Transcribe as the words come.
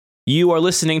You are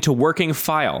listening to Working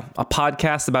File, a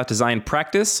podcast about design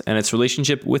practice and its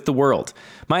relationship with the world.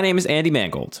 My name is Andy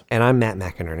Mangold. And I'm Matt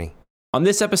McInerney. On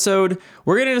this episode,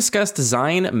 we're going to discuss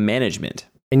design management.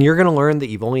 And you're going to learn that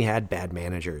you've only had bad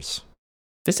managers.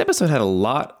 This episode had a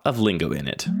lot of lingo in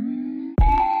it.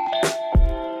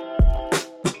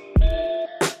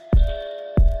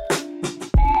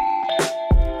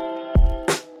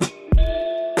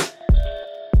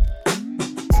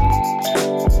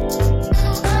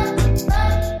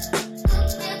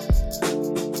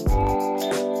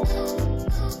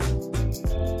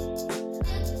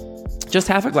 Just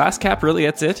half a glass cap, really?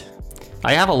 That's it?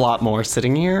 I have a lot more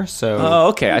sitting here, so... Oh,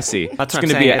 okay, I see. That's going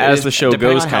to be as the show goes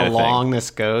kind of thing. Depending on how long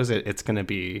this goes, it's going to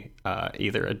be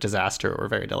either a disaster or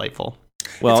very delightful.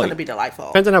 Well, it's going to be delightful.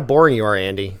 Depends on how boring you are,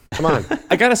 Andy. Come on.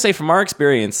 I got to say, from our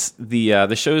experience,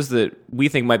 the shows that we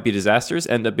think might be disasters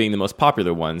end up being the most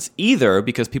popular ones, either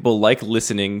because people like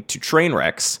listening to train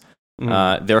wrecks,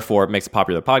 therefore it makes a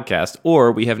popular podcast,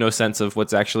 or we have no sense of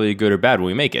what's actually good or bad when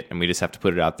we make it, and we just have to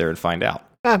put it out there and find out.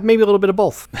 Maybe a little bit of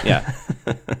both. Yeah.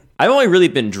 I've only really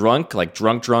been drunk, like 2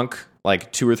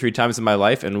 or 3 times in my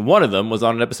life, and one of them was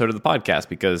on an episode of the podcast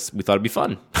because we thought it'd be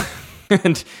fun.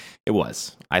 And it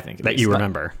was, I think. That you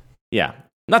remember. Yeah.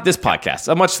 Not this podcast.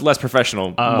 A much less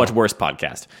professional, much worse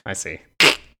podcast. I see.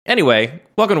 Anyway,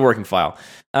 welcome to Working File.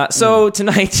 So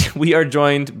tonight we are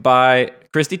joined by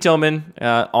Christy Tillman,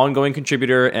 ongoing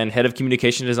contributor and head of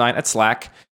communication design at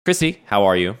Slack. Christy, how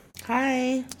are you?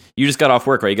 Hi. You just got off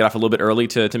work, right? You got off a little bit early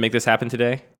to make this happen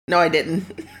today? No, I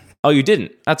didn't. Oh, you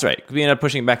didn't? That's right. We ended up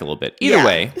pushing it back a little bit. Either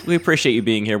way, we appreciate you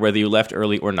being here, whether you left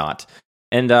early or not.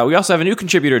 And we also have a new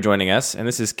contributor joining us, and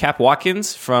this is Cap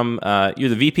Watkins from, you're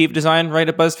the VP of Design, right,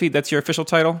 at BuzzFeed? That's your official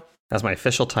title? That's my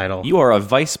official title. You are a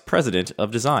Vice President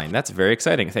of Design. That's very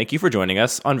exciting. Thank you for joining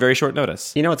us on very short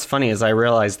notice. You know what's funny is I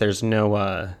realized there's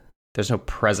no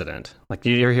president. Like,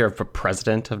 you ever hear of a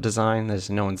president of design?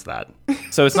 No one's that.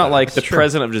 So it's not like the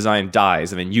president of design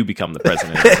dies and then you become the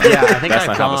president. Yeah, I think That's I've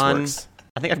not how gone. this works.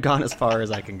 I think I've gone as far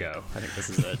as I can go. I think this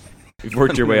is it. You've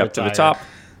worked your way up to the top.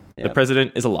 Yep. The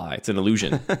president is a lie. It's an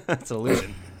illusion. It's an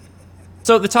illusion.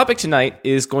 So the topic tonight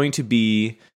is going to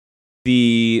be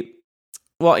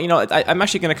I'm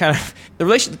actually going to kind of...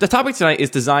 The topic tonight is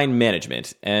design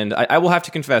management. And I will have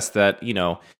to confess that,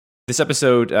 this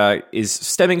episode is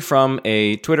stemming from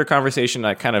a Twitter conversation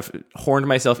I kind of horned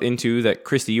myself into that,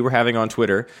 Christy, you were having on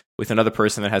Twitter with another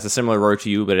person that has a similar role to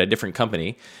you, but at a different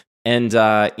company. And,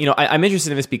 I'm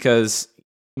interested in this because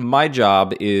my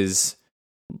job is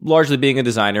largely being a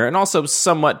designer and also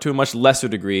somewhat to a much lesser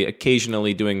degree,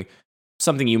 occasionally doing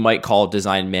something you might call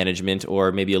design management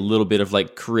or maybe a little bit of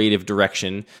like creative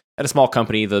direction. At a small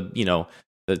company, the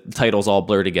titles all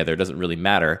blur together. It doesn't really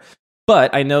matter.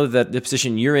 But I know that the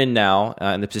position you're in now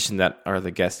and the position that our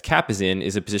the guest Cap is in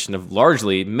is a position of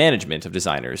largely management of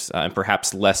designers and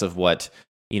perhaps less of what,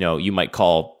 you might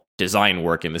call design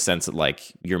work in the sense that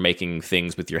like you're making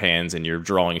things with your hands and you're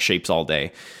drawing shapes all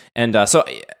day. And so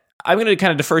I'm going to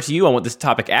kind of defer to you on what this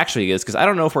topic actually is, because I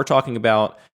don't know if we're talking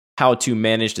about how to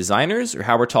manage designers or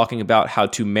how we're talking about how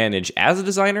to manage as a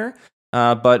designer.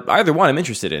 But either one I'm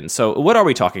interested in. So what are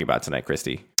we talking about tonight,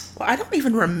 Christy? Well, I don't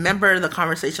even remember the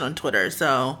conversation on Twitter,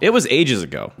 so... It was ages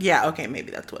ago. Yeah, okay, maybe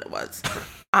that's what it was.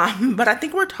 But I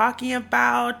think we're talking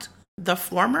about the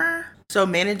former, so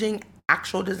managing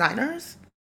actual designers,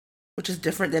 which is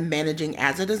different than managing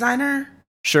as a designer.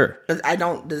 Sure. Because I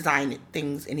don't design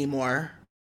things anymore.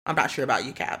 I'm not sure about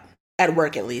you, Cap. At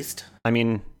work, at least. I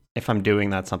mean, if I'm doing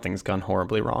that, something's gone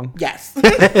horribly wrong. Yes.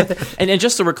 and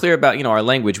just so we're clear about, our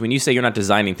language, when you say you're not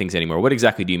designing things anymore, what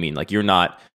exactly do you mean? Like, you're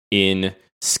not in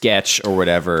Sketch or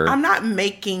whatever? I'm not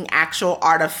making actual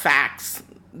artifacts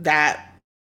that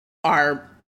are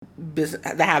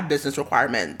that have business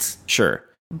requirements. Sure.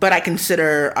 But I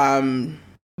consider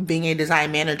being a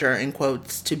design manager, in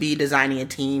quotes, to be designing a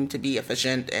team to be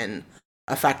efficient and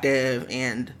effective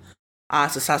and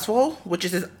successful, which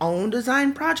is his own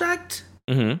design project.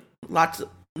 Mm-hmm. Lots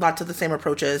of the same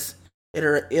approaches,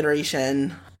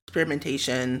 iteration,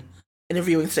 experimentation,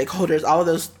 interviewing stakeholders, all of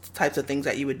those types of things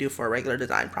that you would do for a regular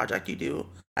design project. You do,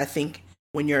 I think,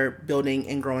 when you're building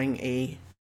and growing a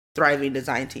thriving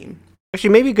design team. Actually,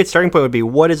 maybe a good starting point would be,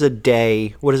 what does a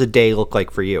day look like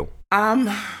for you?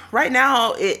 Right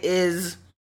now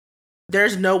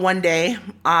there's no one day.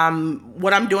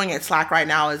 What I'm doing at Slack right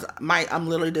now is I'm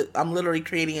literally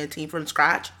creating a team from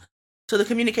scratch. So the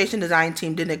communication design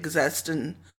team didn't exist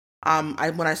when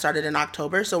I started in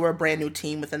October. So we're a brand new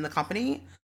team within the company.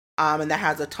 And that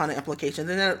has a ton of implications.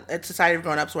 And then at Society of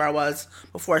Grown-Ups, where I was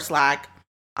before Slack,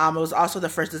 I was also the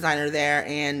first designer there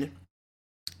and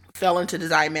fell into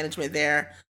design management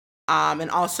there.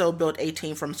 and also built a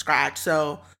team from scratch.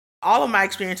 So all of my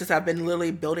experiences have been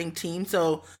literally building teams.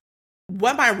 So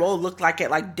what my role looked like at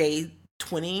like day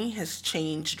 20 has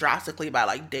changed drastically by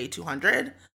like day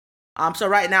 200. So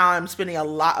right now I'm spending a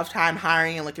lot of time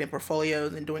hiring and looking at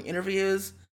portfolios and doing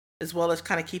interviews, as well as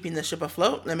kind of keeping the ship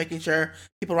afloat and making sure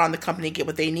people around the company get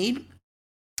what they need.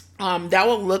 That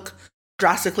will look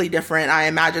drastically different, I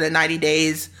imagine, in 90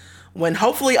 days when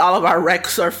hopefully all of our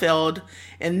recs are filled.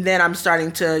 And then I'm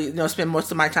starting to, spend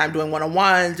most of my time doing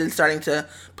one-on-ones and starting to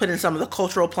put in some of the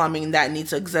cultural plumbing that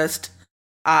needs to exist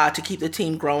to keep the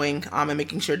team growing and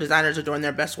making sure designers are doing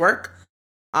their best work.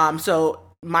 So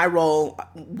my role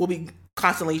will be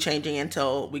constantly changing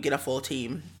until we get a full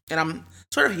team. And I'm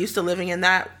sort of used to living in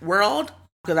that world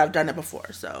because I've done it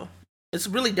before. So it's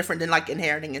really different than like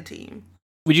inheriting a team.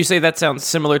 Would you say that sounds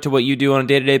similar to what you do on a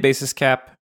day-to-day basis,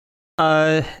 Cap?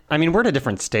 I mean, we're at a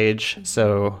different stage.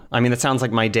 So, I mean, it sounds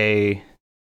like my day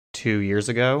 2 years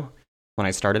ago when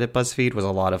I started at BuzzFeed was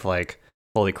a lot of like,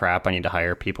 holy crap, I need to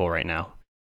hire people right now.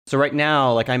 So right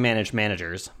now, like I manage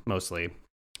managers mostly.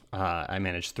 I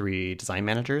manage 3 design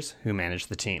managers who manage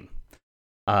the team.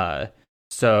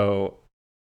 So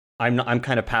I'm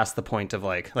kind of past the point of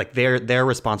like they're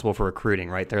responsible for recruiting,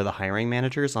 right? They're the hiring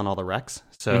managers on all the recs.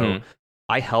 So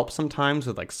I help sometimes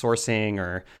with like sourcing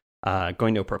or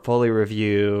going to a portfolio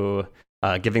review,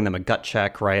 giving them a gut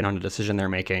check, right, on a decision they're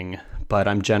making. But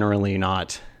I'm generally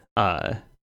not.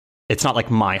 It's not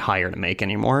like my hire to make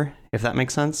anymore, if that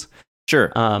makes sense.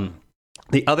 Sure.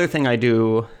 The other thing I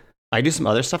do some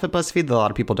other stuff at BuzzFeed that a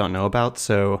lot of people don't know about.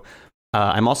 So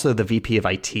I'm also the VP of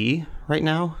IT right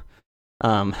now.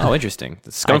 Interesting.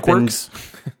 The Skunk Works.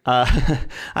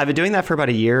 I've been doing that for about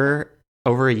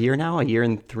over a year now, a year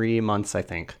and 3 months, I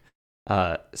think.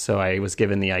 So I was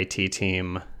given the IT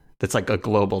team that's like a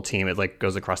global team. It like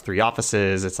goes across 3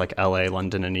 offices. It's like LA,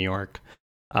 London, and New York.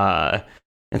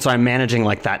 And so I'm managing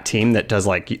like that team that does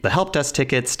like the help desk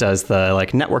tickets, does the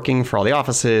like networking for all the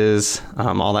offices,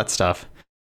 all that stuff.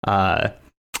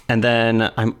 And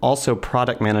then I'm also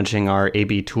product managing our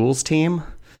A/B tools team.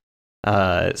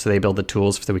 So they build the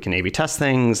tools so we can A/B test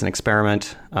things and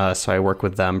experiment. So I work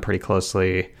with them pretty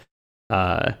closely.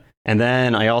 And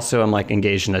then I also am like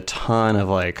engaged in a ton of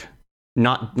like,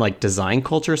 not like design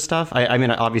culture stuff. I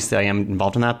mean, obviously I am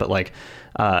involved in that, but like,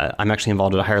 I'm actually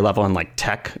involved at a higher level in like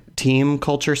tech team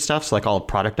culture stuff. So like all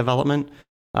product development.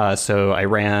 So I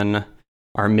ran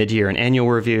our mid-year and annual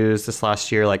reviews this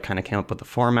last year, like kind of came up with the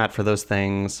format for those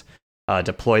things,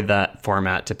 deployed that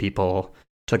format to people,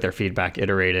 took their feedback,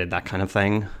 iterated, that kind of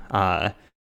thing. I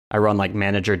run like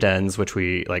manager dens,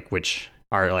 which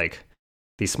are like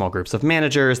these small groups of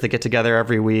managers that get together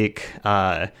every week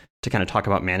to kind of talk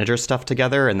about manager stuff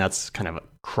together. And that's kind of a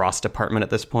cross department at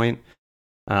this point.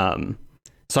 So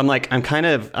I'm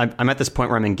at this point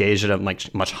where I'm engaged at a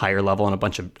much higher level in a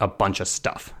bunch of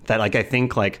stuff that like, I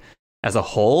think like as a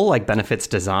whole, like benefits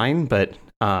design, but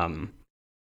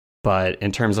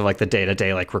in terms of like the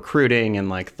day-to-day, like recruiting and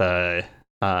like the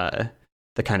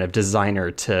kind of designer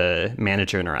to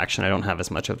manager interaction, I don't have as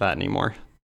much of that anymore.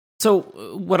 So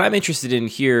what I'm interested in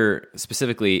here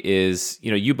specifically is,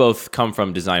 you both come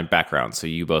from design backgrounds. So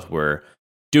you both were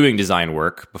doing design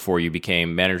work before you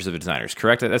became managers of designers,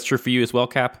 correct? That's true for you as well,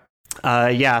 Cap?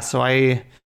 Yeah. So I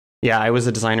was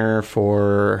a designer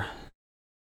for,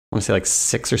 I want to say like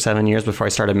 6 or 7 years before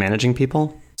I started managing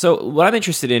people. So what I'm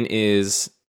interested in is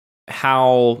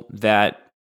how that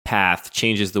path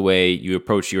changes the way you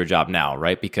approach your job now,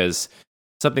 right? Because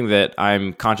something that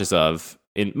I'm conscious of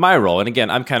in my role, and again,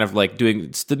 I'm kind of like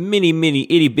doing the mini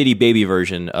itty bitty baby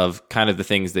version of kind of the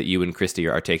things that you and Christy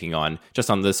are taking on, just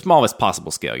on the smallest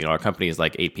possible scale. Our company is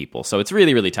like 8 people, so it's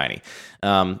really, really tiny.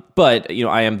 But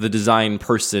I am the design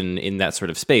person in that sort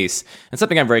of space, and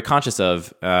something I'm very conscious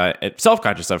of,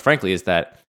 self-conscious of, frankly, is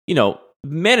that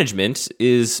management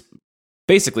is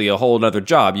basically a whole other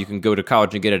job you can go to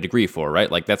college and get a degree for,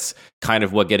 right? Like that's kind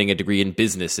of what getting a degree in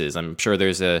business is. I'm sure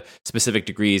there's a specific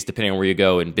degrees depending on where you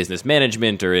go in business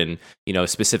management or in,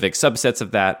 specific subsets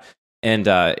of that. And,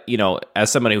 as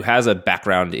someone who has a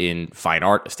background in fine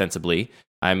art, ostensibly,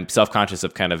 I'm self-conscious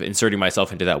of kind of inserting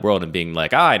myself into that world and being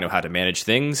like, I know how to manage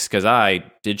things because I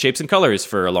did shapes and colors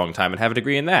for a long time and have a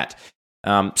degree in that.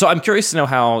 So I'm curious to know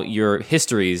how your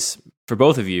histories for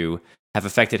both of you have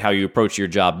affected how you approach your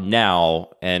job now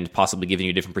and possibly giving you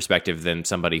a different perspective than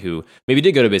somebody who maybe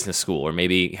did go to business school or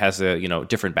maybe has a,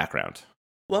 different background.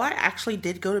 Well, I actually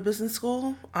did go to business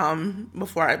school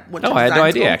before I went to I had no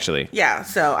idea, school. Actually. Yeah,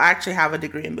 so I actually have a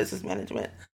degree in business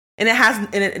management. And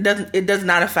it does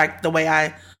not affect the way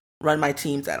I run my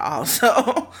teams at all.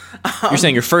 So you're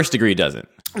saying your first degree doesn't?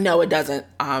 No, it doesn't.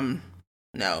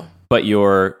 No. But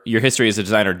your history as a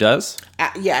designer does?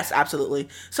 Yes, absolutely.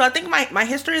 So I think my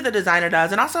history as a designer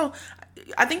does. And also,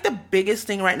 I think the biggest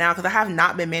thing right now, because I have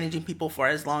not been managing people for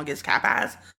as long as Cap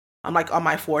has. I'm like on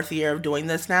my 4th year of doing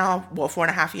this now. Well,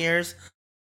 4.5 years.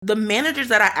 The managers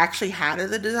that I actually had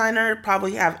as a designer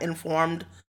probably have informed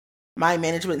my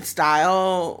management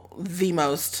style the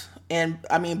most. And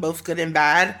I mean, both good and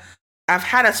bad. I've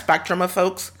had a spectrum of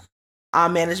folks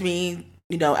manage me,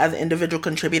 as an individual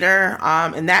contributor.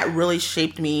 And that really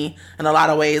shaped me in a lot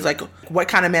of ways. Like, what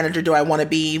kind of manager do I want to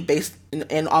be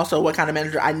and also what kind of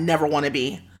manager I never want to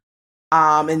be.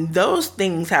 And those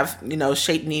things have,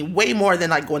 shaped me way more than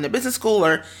like going to business school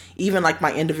or even like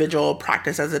my individual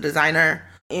practice as a designer.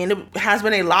 And it has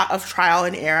been a lot of trial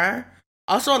and error.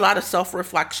 Also a lot of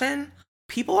self-reflection.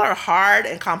 People are hard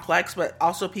and complex, but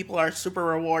also people are super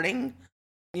rewarding.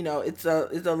 It's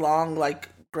a long, like,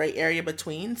 gray area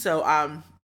between. So,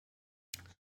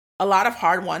 a lot of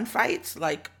hard-won fights,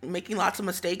 like making lots of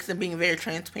mistakes and being very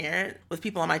transparent with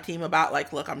people on my team about,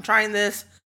 like, look, I'm trying this.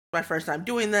 It's my first time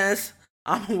doing this.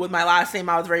 With my last name,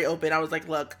 I was very open. I was like,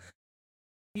 look,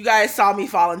 you guys saw me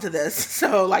fall into this.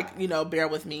 So, like, bear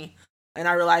with me. And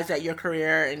I realized that your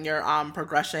career and your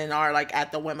progression are, like,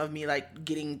 at the whim of me, like,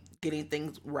 getting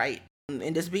things right.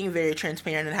 And just being very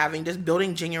transparent and just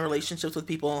building genuine relationships with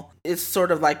people is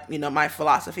sort of like, my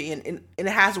philosophy. And it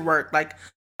has worked. Like,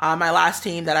 my last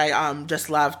team that I just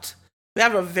left, we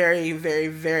have a very, very,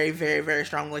 very, very, very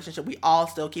strong relationship. We all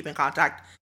still keep in contact.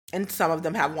 And some of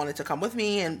them have wanted to come with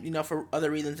me and, for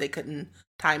other reasons they couldn't,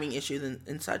 timing issues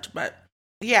and such. But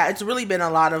yeah, it's really been a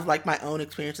lot of like my own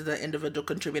experience as an individual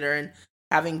contributor and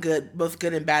having both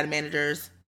good and bad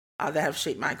managers that have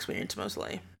shaped my experience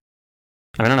mostly.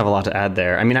 I don't have a lot to add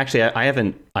there. I mean, actually,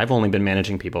 I've only been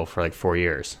managing people for like 4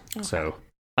 years. Okay. So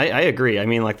I agree. I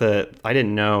mean, like I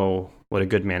didn't know what a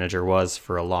good manager was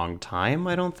for a long time,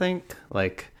 I don't think.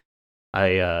 Like,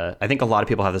 I think a lot of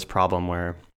people have this problem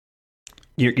where,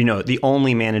 the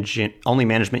only management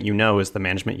is the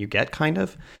management you get, kind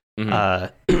of.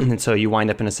 Mm-hmm. And so you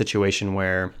wind up in a situation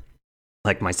where,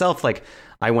 like myself, like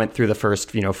I went through the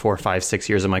first, 4, 5, 6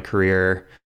 years of my career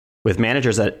with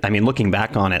managers that, I mean, looking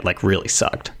back on it, like really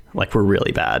sucked, like were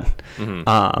really bad.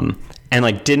 Mm-hmm. And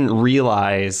like didn't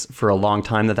realize for a long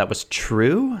time that was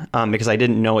true because I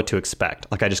didn't know what to expect.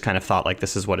 Like I just kind of thought like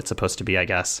this is what it's supposed to be, I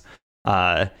guess.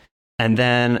 And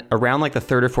then around like the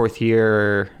 3rd or 4th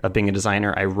year of being a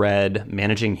designer, I read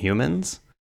Managing Humans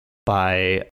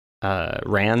by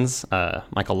Rand's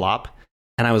Michael Lopp.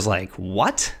 And I was like,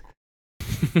 what?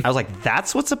 I was like,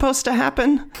 that's what's supposed to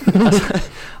happen?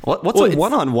 What's a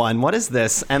one-on-one? What is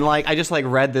this? And like, I just like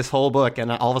read this whole book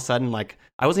and all of a sudden, like,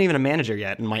 I wasn't even a manager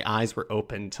yet. And my eyes were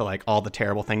open to like all the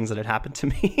terrible things that had happened to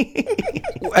me.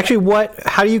 Actually,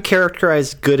 how do you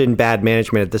characterize good and bad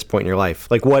management at this point in your life?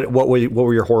 Like what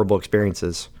were your horrible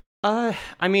experiences? I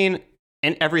mean,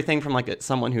 and everything from like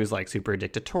someone who's like super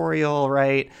dictatorial,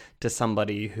 right? To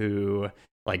somebody who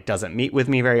like doesn't meet with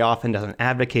me very often, doesn't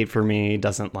advocate for me,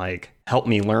 doesn't like help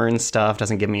me learn stuff,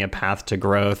 doesn't give me a path to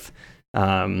growth,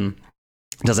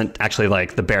 doesn't actually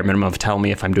like the bare minimum of tell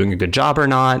me if I'm doing a good job or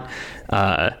not.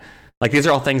 Like these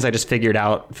are all things I just figured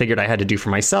I had to do for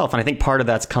myself. And I think part of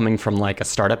that's coming from like a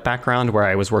startup background where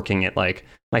I was working at like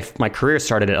my career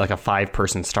started at like a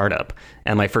 5-person startup.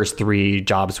 And my first 3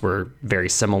 jobs were very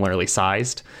similarly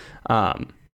sized,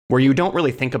 where you don't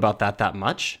really think about that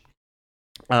much.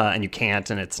 And you can't,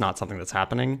 and it's not something that's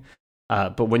happening.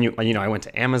 But when I went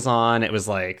to Amazon, it was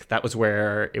like, that was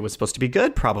where it was supposed to be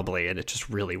good probably. And it just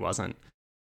really wasn't.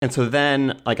 And so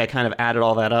then like I kind of added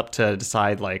all that up to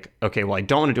decide like, okay, well, I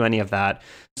don't want to do any of that.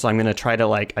 So I'm going to try to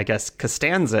like, I guess,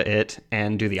 Costanza it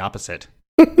and do the opposite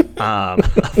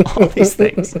of all these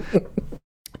things.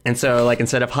 And so like,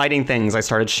 instead of hiding things, I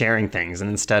started sharing things.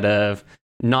 And instead of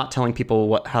not telling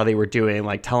people how they were doing,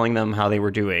 like telling them how they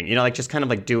were doing, like just kind of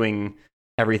like doing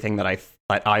everything that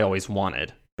I always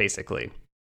wanted, basically.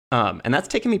 And that's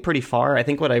taken me pretty far. I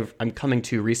think what I'm coming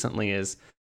to recently is,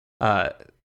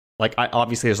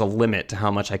 obviously there's a limit to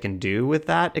how much I can do with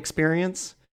that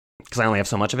experience because I only have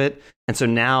so much of it. And so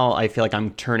now I feel like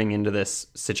I'm turning into this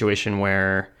situation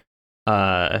where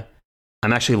I'm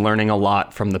actually learning a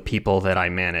lot from the people that I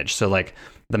manage. So like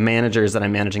the managers that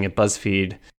I'm managing at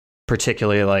BuzzFeed,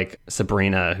 particularly like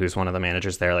Sabrina, who's one of the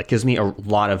managers there, like gives me a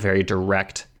lot of very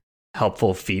direct,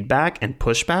 helpful feedback and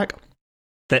pushback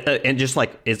that and just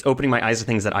like is opening my eyes to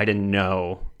things that I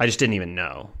just didn't even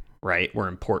know, right, were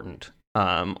important.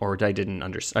 Or I didn't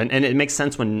understand. And it makes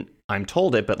sense when I'm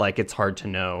told it, but like it's hard to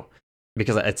know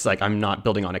because it's like I'm not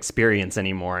building on experience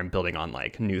anymore. I'm building on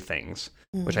like new things,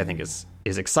 which I think is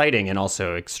exciting and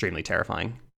also extremely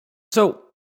terrifying. So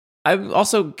I'm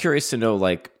also curious to know,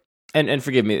 like, and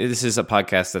forgive me, this is a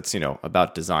podcast that's,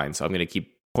 about design, so I'm going to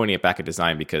keep pointing it back at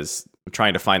design because I'm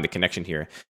trying to find the connection here.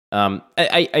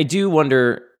 I do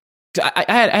wonder, I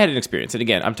had an experience, and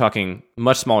again, I'm talking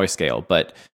much smaller scale,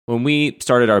 but when we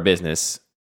started our business,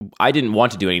 I didn't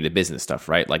want to do any of the business stuff,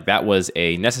 right? Like, that was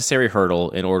a necessary hurdle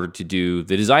in order to do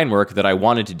the design work that I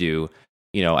wanted to do.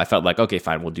 I felt like, okay,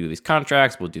 fine, we'll do these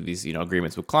contracts, we'll do these,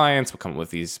 agreements with clients, we'll come up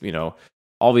with these,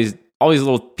 all these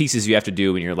little pieces you have to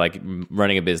do when you're like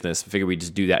running a business. I figure we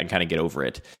just do that and kind of get over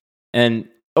it. And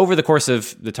over the course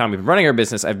of the time we've been running our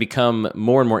business, I've become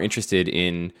more and more interested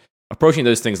in approaching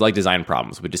those things like design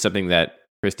problems, which is something that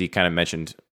Christy kind of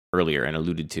mentioned earlier and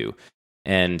alluded to.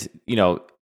 And,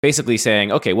 basically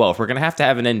saying, okay, well, if we're going to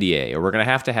have an NDA, or we're going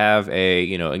to have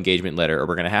a, engagement letter, or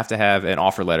we're going to have an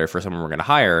offer letter for someone we're going to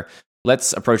hire,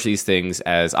 let's approach these things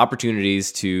as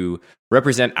opportunities to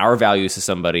represent our values to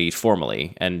somebody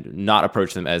formally, and not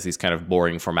approach them as these kind of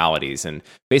boring formalities, and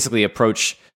basically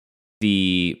approach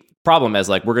the problem as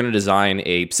like, we're going to design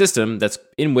a system that's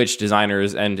in which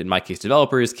designers, and in my case,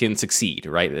 developers, can succeed,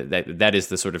 right? That is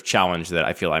the sort of challenge that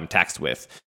I feel I'm taxed with.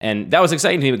 And that was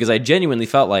exciting to me because I genuinely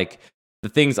felt like the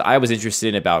things I was interested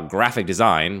in about graphic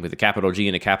design with a capital G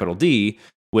and a capital D,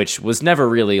 which was never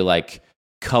really like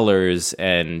colors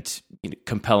and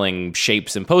compelling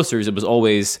shapes and posters. It was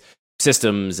always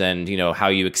systems and, how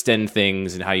you extend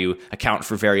things and how you account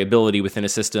for variability within a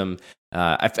system.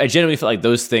 I genuinely felt like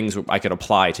those things I could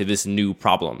apply to this new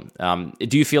problem.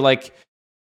 Do you feel like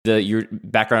your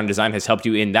background in design has helped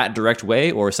you in that direct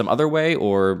way, or some other way,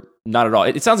 or not at all?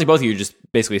 It sounds like both of you are just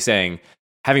basically saying,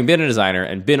 having been a designer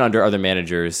and been under other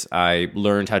managers, I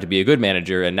learned how to be a good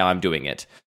manager, and now I'm doing it.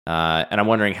 And I'm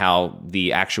wondering how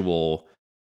the actual,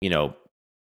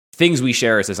 things we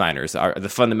share as designers, are the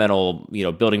fundamental,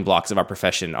 building blocks of our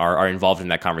profession are involved in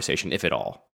that conversation, if at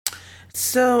all.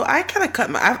 So I kind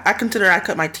of I consider I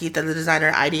cut my teeth as a designer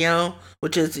at IDEO,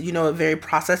 which is, a very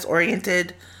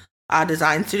process-oriented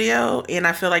design studio. And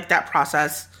I feel like that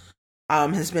process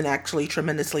has been actually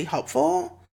tremendously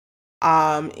helpful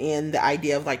in the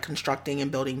idea of like constructing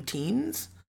and building teams.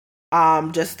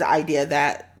 Just the idea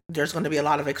that there's going to be a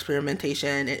lot of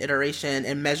experimentation and iteration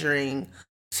and measuring.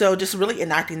 So just really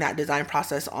enacting that design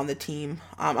process on the team.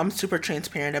 I'm super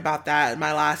transparent about that.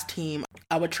 My last team,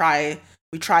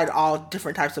 we tried all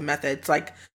different types of methods.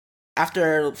 Like,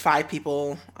 after 5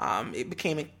 people, it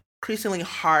became increasingly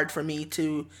hard for me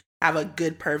to have a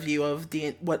good purview of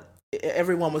what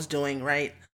everyone was doing,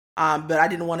 right? But I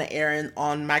didn't want to err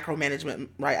on micromanagement,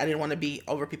 right? I didn't want to be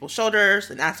over people's shoulders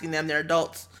and asking them, they're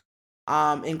adults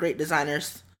and great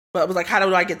designers. But it was like, how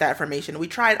do I get that information? We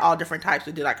tried all different types.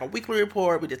 We did like a weekly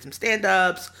report. We did some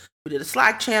stand-ups. We did a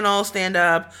Slack channel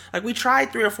stand-up. Like, we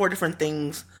tried 3 or 4 different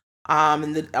things.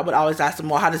 And I would always ask them,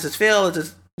 well, how does this feel? Is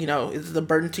this, is it a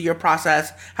burden to your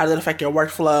process? How does it affect your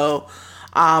workflow?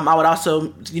 I would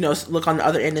also, look on the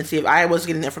other end and see if I was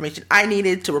getting the information I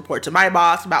needed to report to my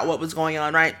boss about what was going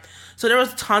on, right? So there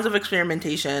was tons of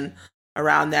experimentation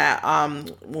around that.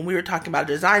 When we were talking about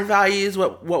design values,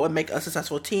 what would make a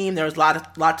successful team, there was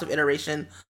lots of iteration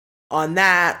on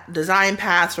that. Design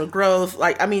paths for growth.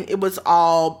 Like, I mean, it's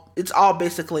all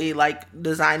basically like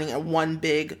designing a one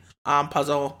big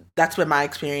puzzle. That's been my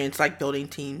experience, like building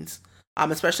teams,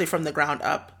 especially from the ground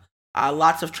up.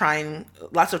 Lots of trial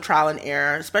and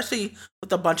error, especially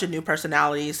with a bunch of new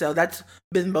personalities. So that's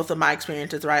been both of my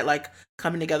experiences, right? Like,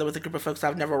 coming together with a group of folks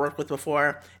I've never worked with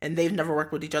before, and they've never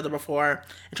worked with each other before,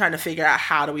 and trying to figure out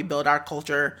how do we build our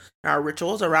culture and our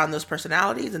rituals around those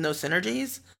personalities and those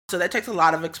synergies. So that takes a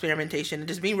lot of experimentation and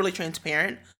just being really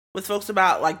transparent with folks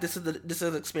about, like, this is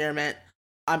an experiment.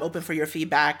 I'm open for your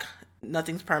feedback.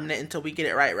 Nothing's permanent until we get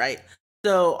it right?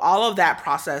 So all of that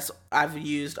process I've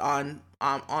used on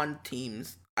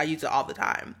teams. I use it all the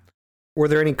time. Were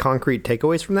there any concrete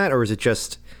takeaways from that, or is it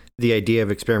just the idea of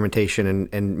experimentation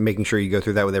and making sure you go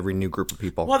through that with every new group of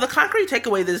people? Well, the concrete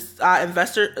takeaway is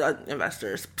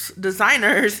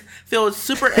designers feel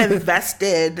super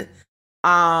invested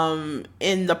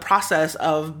in the process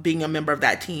of being a member of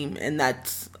that team, and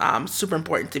that's super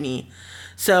important to me.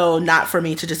 So not for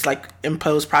me to just like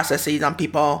impose processes on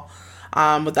people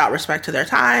without respect to their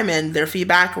time and their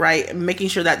feedback, right? Making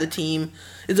sure that the team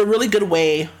is a really good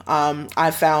way,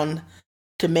 I've found,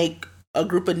 to make a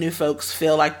group of new folks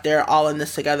feel like they're all in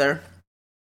this together,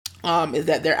 is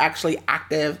that they're actually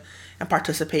active and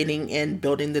participating in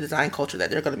building the design culture that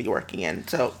they're going to be working in.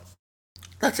 So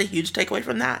that's a huge takeaway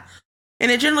from that. And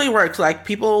it generally works. Like,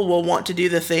 people will want to do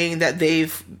the thing that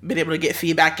they've been able to get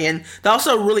feedback in. They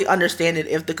also really understand it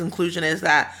if the conclusion is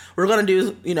that we're going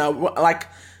to do, like,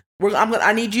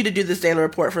 I need you to do this daily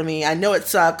report for me. I know it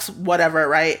sucks, whatever,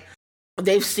 right?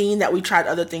 They've seen that we tried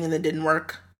other things and it didn't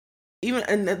work.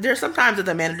 And there's sometimes as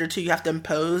a manager too, you have to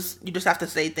impose. You just have to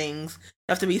say things.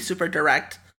 You have to be super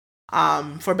direct.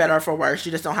 For better or for worse,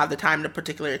 you just don't have the time to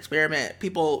particularly experiment.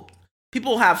 People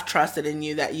have trusted in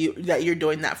you that you're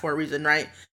doing that for a reason, right?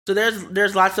 So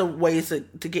there's lots of ways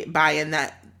to get by in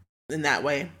that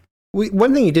way.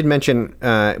 One thing you did mention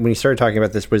when you started talking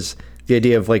about this was the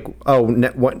idea of like,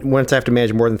 once I have to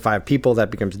manage more than 5 people,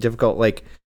 that becomes difficult. Like,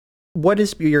 what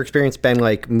has your experience been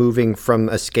like moving from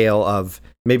a scale of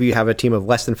maybe you have a team of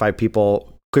less than 5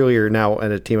 people, clearly you're now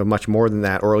at a team of much more than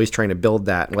that, or at least trying to build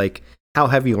that? Like, how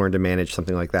have you learned to manage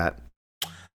something like that?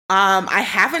 I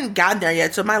haven't gotten there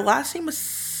yet. So my last team was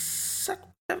 6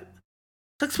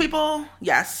 people.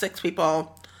 Yes, 6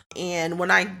 people. And when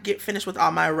I get finished with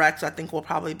all my recs, I think we'll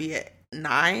probably be at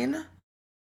 9.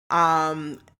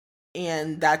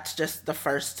 And that's just the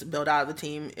first build out of the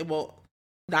team.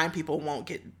 9 people won't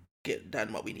get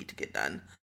done what we need to get done.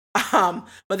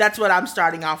 But that's what I'm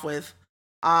starting off with.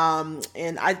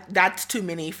 And that's too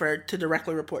many to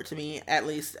directly report to me, at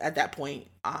least at that point,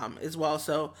 as well.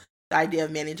 So the idea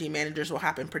of managing managers will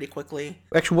happen pretty quickly.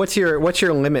 Actually, what's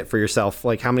your limit for yourself?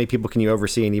 Like, how many people can you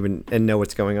oversee and know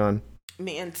what's going on?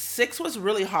 Man, 6 was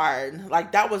really hard.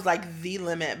 Like, that was like the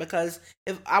limit, because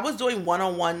if I was doing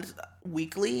one-on-ones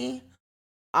weekly,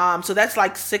 so that's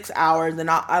like 6 hours,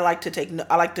 and I like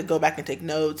to go back and take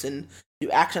notes and do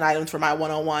action items for my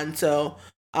one-on-one. So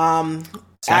add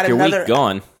another week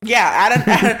gone. Yeah,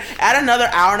 add another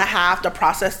hour and a half to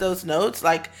process those notes.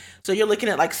 Like, so you're looking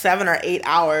at like 7 or 8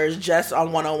 hours just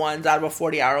on one-on-ones out of a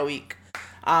 40-hour week.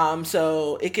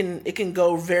 So it can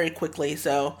go very quickly.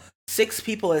 So 6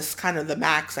 people is kind of the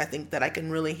max I think that I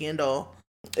can really handle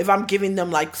if I'm giving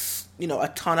them like, a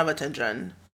ton of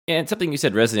attention. And something you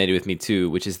said resonated with me too,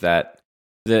 which is that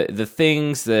the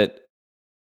things that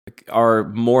are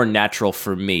more natural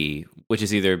for me, which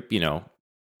is either,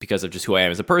 because of just who I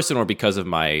am as a person or because of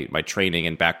my training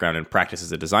and background and practice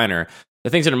as a designer, the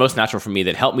things that are most natural for me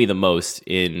that help me the most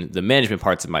in the management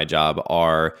parts of my job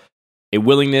are a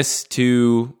willingness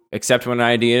to accept when an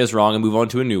idea is wrong and move on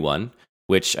to a new one,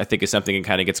 which I think is something that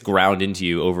kind of gets ground into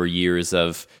you over years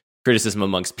of criticism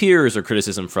amongst peers or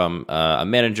criticism from a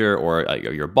manager or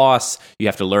your boss. You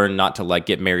have to learn not to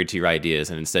get married to your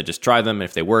ideas and instead just try them. And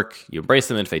if they work, you embrace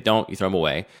them. And if they don't, you throw them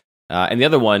away. And the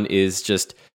other one is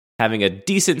just having a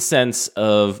decent sense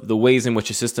of the ways in which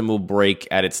a system will break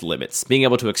at its limits, being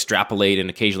able to extrapolate and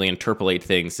occasionally interpolate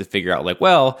things to figure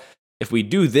out if we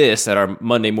do this at our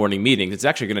Monday morning meetings, it's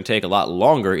actually going to take a lot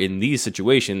longer in these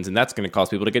situations, and that's going to cause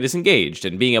people to get disengaged.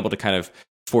 And being able to kind of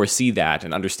foresee that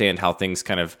and understand how things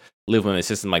kind of live within a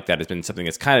system like that has been something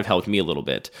that's kind of helped me a little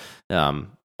bit. And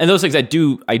those things, I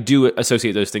do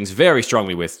associate those things very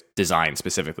strongly with design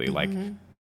specifically. Mm-hmm.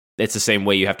 It's the same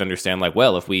way you have to understand,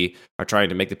 if we are trying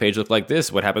to make the page look like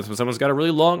this, what happens when someone's got a really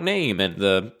long name and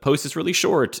the post is really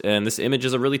short and this image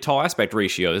is a really tall aspect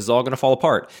ratio? This is all going to fall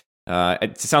apart.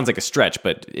 It sounds like a stretch,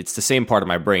 but it's the same part of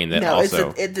my brain that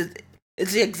also...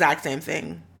 it's the exact same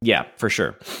thing. Yeah, for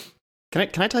sure. Can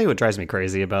I tell you what drives me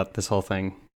crazy about this whole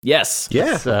thing? Yes.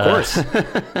 Yeah, of course.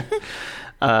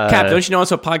 Cap, don't you know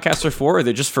that's what podcasts are for?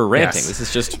 They're just for ranting. Yes. This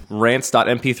is just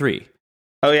rants.mp3.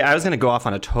 Oh yeah, I was going to go off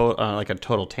on a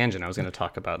total tangent. I was going to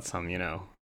talk about some,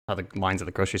 how the lines at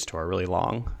the grocery store are really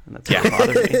long, and that's what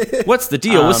bothered me. What's the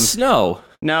deal with snow?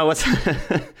 No,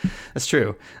 that's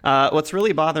true. What's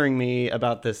really bothering me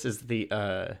about this is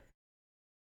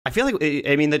I feel like,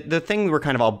 the thing we're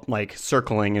kind of all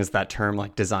circling is that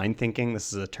term design thinking.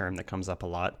 This is a term that comes up a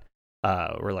lot.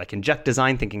 We're inject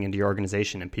design thinking into your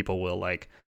organization, and people will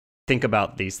think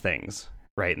about these things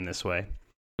right in this way.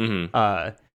 Mm-hmm.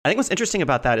 I think what's interesting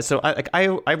about that is, so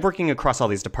I'm working across all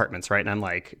these departments, right? And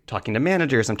I'm talking to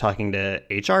managers, I'm talking to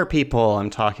HR people,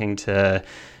 I'm talking to,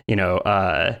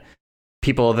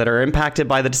 people that are impacted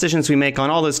by the decisions we make on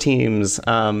all those teams.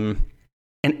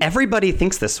 And everybody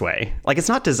thinks this way. It's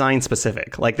not design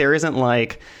specific. There isn't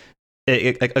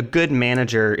a good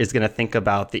manager is going to think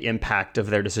about the impact of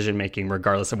their decision making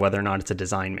regardless of whether or not it's a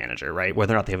design manager, right?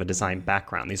 Whether or not they have a design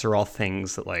background. These are all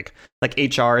things that like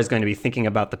HR is going to be thinking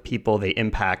about the people they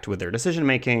impact with their decision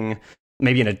making,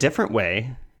 maybe in a different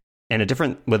way and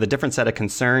with a different set of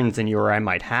concerns than you or I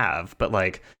might have, but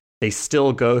they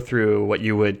still go through what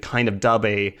you would kind of dub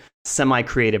a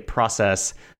semi-creative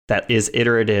process that is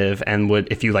iterative and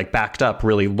would, if you backed up,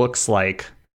 really looks like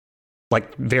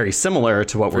very similar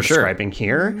to what we're describing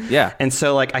here. Yeah. And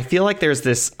so I feel like there's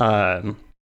this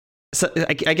So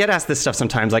I get asked this stuff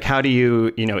sometimes, like how do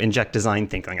you inject design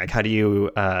thinking? Like how do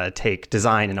you take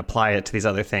design and apply it to these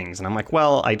other things? And I'm like,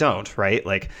 well, I don't, right?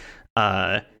 Like,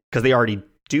 because they already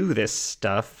do this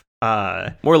stuff.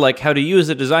 More like, how do you as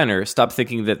a designer stop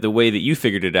thinking that the way that you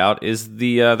figured it out is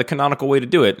the canonical way to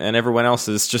do it, and everyone else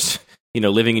is just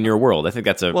living in your world? I think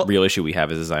that's a real issue we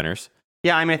have as designers.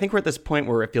 Yeah, I mean, I think we're at this point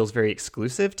where it feels very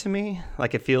exclusive to me.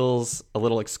 Like it feels a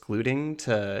little excluding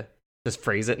to just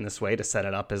phrase it in this way, to set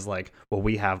it up as like, well,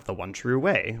 we have the one true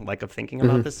way, like, of thinking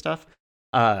about this stuff.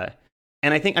 And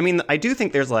I do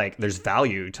think there's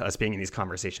value to us being in these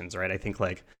conversations, right? I think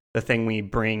like the thing we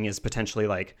bring is potentially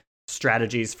like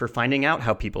strategies for finding out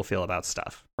how people feel about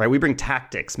stuff, right? We bring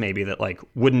tactics maybe that like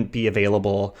wouldn't be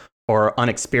available or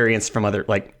unexperienced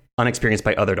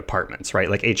by other departments, right?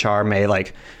 Like HR may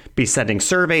like be sending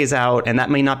surveys out, and that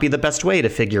may not be the best way to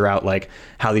figure out like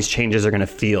how these changes are going to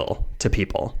feel to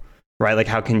people, right? Like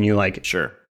how can you like,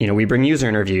 sure, we bring user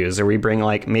interviews, or we bring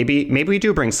like, maybe we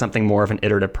do bring something more of an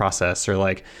iterative process or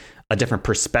like a different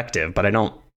perspective, but I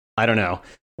don't know.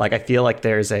 Like I feel like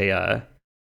there's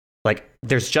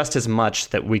there's just as much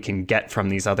that we can get from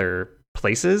these other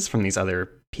places, from these other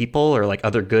people, or like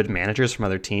other good managers from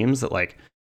other teams that like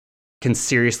can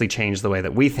seriously change the way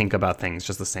that we think about things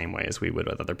just the same way as we would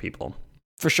with other people.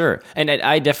 For sure. And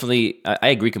I definitely, I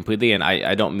agree completely. And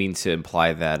I don't mean to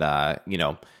imply that,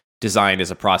 design is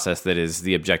a process that is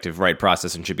the objective right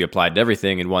process and should be applied to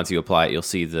everything. And once you apply it, you'll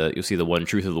see the one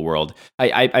truth of the world.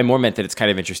 I more meant that it's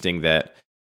kind of interesting that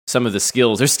some of the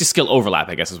skills, there's skill overlap,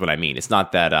 I guess is what I mean. It's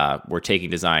not that we're taking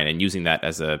design and using that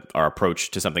as our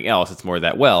approach to something else. It's more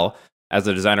that, well, as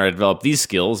a designer, I developed these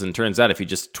skills, and turns out if you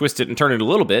just twist it and turn it a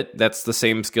little bit, that's the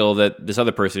same skill that this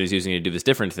other person is using to do this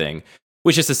different thing.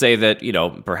 Which is to say that,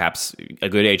 perhaps a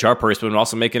good HR person would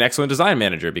also make an excellent design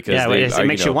manager, because it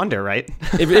makes you wonder, right?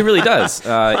 It really does.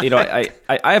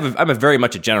 I'm a very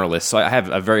much a generalist, so I have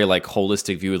a very like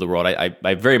holistic view of the world.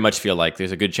 I very much feel like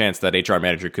there's a good chance that HR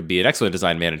manager could be an excellent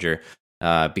design manager,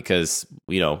 because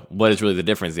what is really the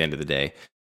difference at the end of the day.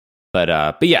 But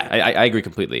yeah, I agree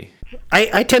completely.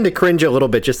 I tend to cringe a little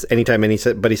bit just anytime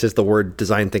anybody says the word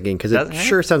design thinking, because it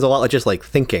sure sounds a lot like just like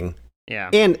thinking. Yeah.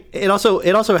 And it also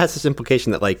has this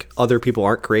implication that like other people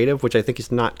aren't creative, which I think is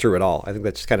not true at all. I think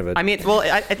that's just kind of a...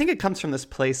 I think it comes from this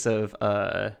place of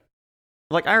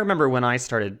like I remember when I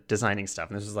started designing stuff,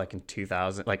 and this was like in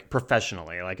 2000, like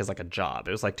professionally, like as like a job.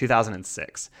 It was like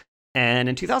 2006. And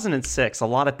in 2006, a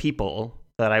lot of people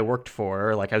that I worked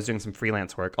for, like I was doing some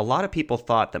freelance work, a lot of people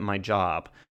thought that my job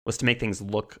was to make things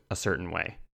look a certain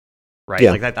way. Right?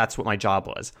 Yeah. Like that's what my job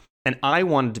was. And I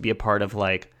wanted to be a part of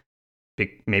like,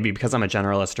 maybe because I'm a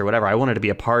generalist or whatever, I wanted to be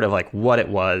a part of like what it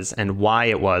was and why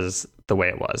it was the way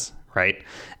it was, right?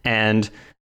 And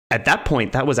at that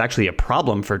point, that was actually a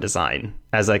problem for design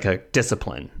as like a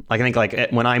discipline. Like I think like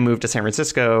when I moved to San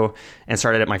Francisco and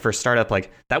started at my first startup,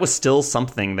 like that was still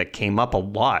something that came up a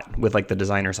lot with like the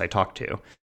designers I talked to,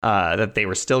 that they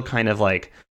were still kind of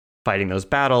like fighting those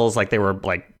battles. Like there were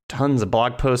like tons of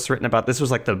blog posts written about this.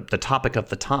 Was like the topic of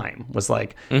the time was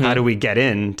like, how do we get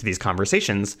into these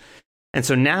conversations? And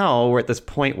so now we're at this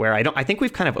point where I think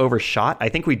we've kind of overshot. I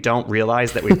think we don't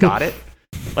realize that we've got it.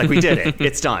 Like we did it.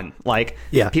 It's done. Like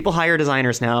people hire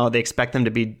designers now. They expect them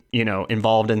to be,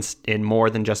 involved in more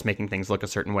than just making things look a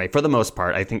certain way. For the most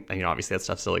part, I think, obviously that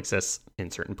stuff still exists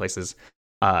in certain places.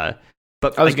 But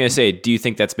I was going to say, do you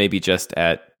think that's maybe just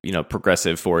at,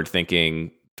 progressive, forward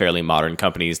thinking, fairly modern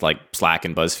companies like Slack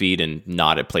and BuzzFeed, and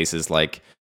not at places like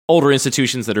older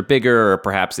institutions that are bigger, or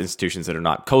perhaps institutions that are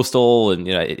not coastal? And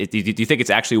do you think it's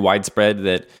actually widespread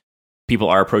that people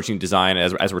are approaching design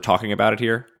as we're talking about it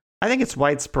here? I think it's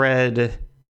widespread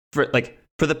for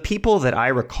the people that I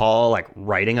recall like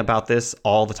writing about this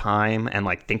all the time and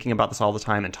like thinking about this all the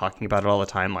time and talking about it all the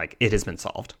time. Like it has been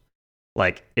solved.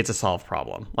 Like it's a solved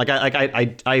problem. Like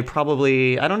I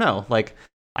probably, I don't know. Like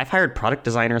I've hired product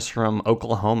designers from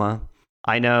Oklahoma.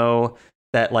 I know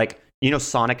that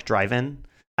Sonic Drive-In.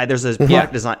 There's this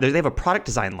product design. They have a product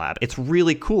design lab. It's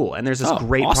really cool, and there's this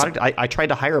great awesome product. I tried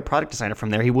to hire a product designer from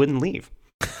there. He wouldn't leave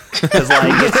because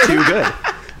it's too good.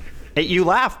 You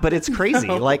laugh, but it's crazy.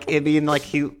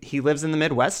 He lives in the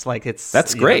Midwest.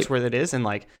 That's great. That's where it is, and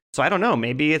so I don't know.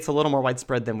 Maybe it's a little more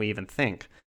widespread than we even think.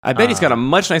 I bet he's got a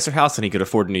much nicer house than he could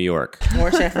afford in New York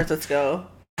or San Francisco.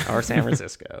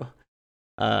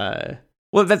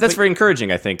 Well, that's very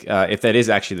encouraging, I think, if that is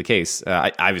actually the case.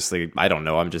 I don't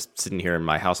know. I'm just sitting here in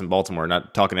my house in Baltimore,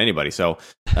 not talking to anybody. So,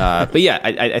 but yeah,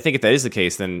 I think if that is the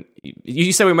case, then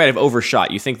you said we might have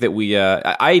overshot. You think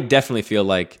that I definitely feel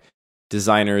like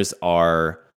designers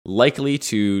are likely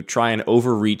to try and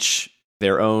overreach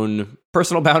their own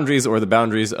personal boundaries or the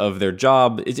boundaries of their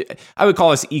job. I would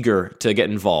call us eager to get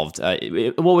involved.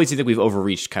 What ways do you think we've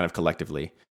overreached kind of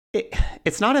collectively?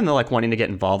 It's not in the like wanting to get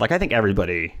involved. Like I think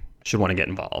everybody should want to get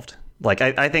involved. Like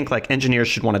I think like engineers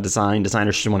should want to design,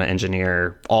 designers should want to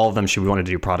engineer, all of them should want to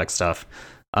do product stuff.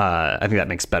 I think that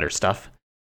makes better stuff.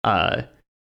 I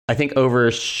think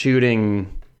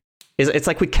overshooting it's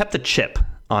like we kept the chip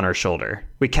on our shoulder.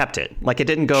 We kept it. Like it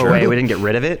didn't go away. We didn't get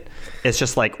rid of it. It's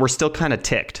just like we're still kind of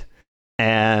ticked.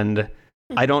 And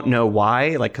I don't know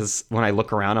why. Like, because when I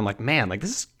look around, I'm like, man, like this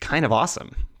is kind of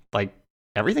awesome. Like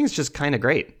everything's just kind of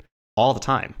great all the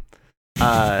time.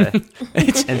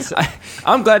 And so,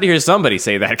 I'm glad to hear somebody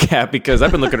say that, Cap, because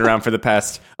I've been looking around for the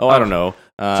past, I don't know,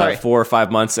 4 or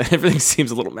 5 months, and everything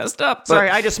seems a little messed up. But sorry,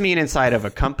 I just mean inside of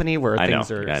a company where things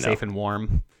are safe and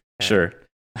warm. Sure.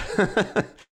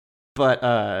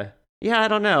 But yeah, I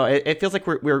don't know. It feels like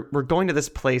we're going to this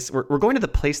place. We're going to the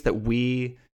place that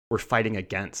we were fighting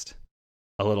against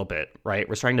a little bit, right?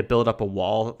 We're starting to build up a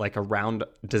wall like around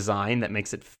design that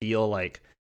makes it feel like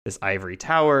this ivory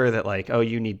tower that like, oh,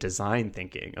 you need design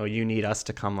thinking. Oh, you need us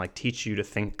to come like teach you to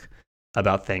think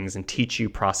about things and teach you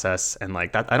process and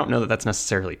like that. I don't know that that's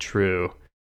necessarily true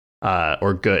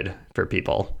or good for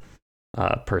people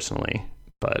personally,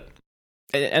 but.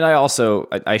 And I also,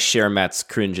 I share Matt's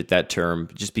cringe at that term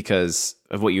just because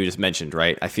of what you just mentioned,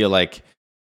 right? I feel like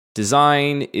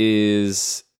design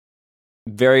is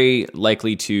very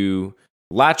likely to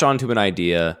latch onto an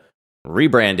idea,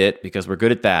 rebrand it because we're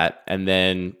good at that, and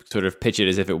then sort of pitch it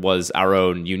as if it was our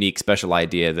own unique special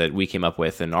idea that we came up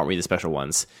with, and aren't we the special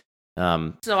ones?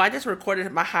 So I just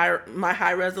recorded my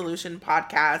high resolution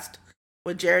podcast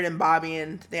with Jared and Bobby,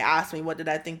 and they asked me what did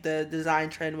I think the design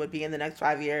trend would be in the next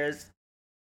 5 years.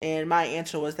 And my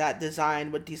answer was that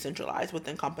design would decentralize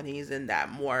within companies, and that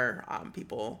more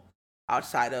people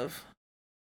outside of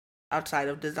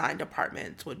design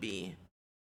departments would be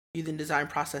using design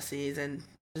processes, and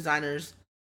designers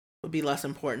would be less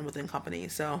important within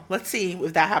companies. So let's see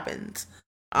if that happens.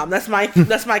 That's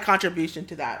my contribution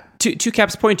to that. To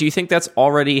Cap's point, do you think that's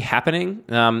already happening?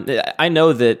 I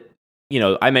know that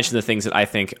I mentioned the things that I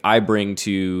think I bring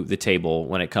to the table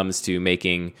when it comes to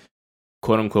making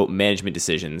quote unquote management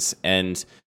decisions. And,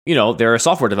 there are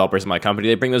software developers in my company.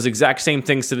 They bring those exact same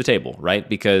things to the table, right?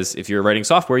 Because if you're writing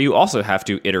software, you also have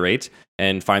to iterate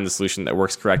and find the solution that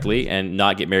works correctly and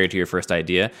not get married to your first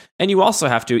idea. And you also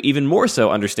have to even more so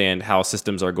understand how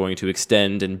systems are going to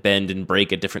extend and bend and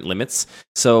break at different limits.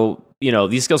 So,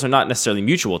 these skills are not necessarily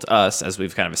mutual to us, as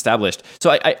we've kind of established.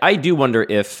 So I do wonder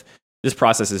if this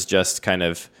process is just kind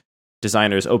of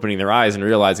designers opening their eyes and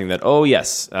realizing that, oh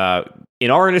yes, in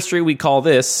our industry we call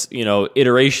this,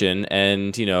 iteration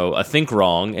and a think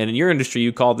wrong, and in your industry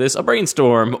you call this a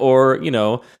brainstorm or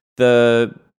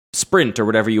the sprint or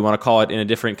whatever you want to call it in a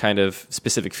different kind of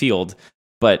specific field.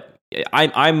 But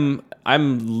I'm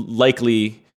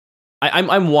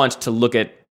want to look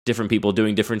at different people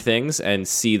doing different things and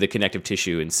see the connective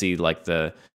tissue and see like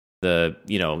the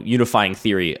unifying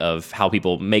theory of how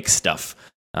people make stuff.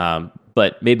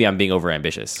 But maybe I'm being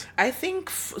overambitious. I think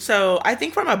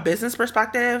from a business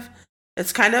perspective,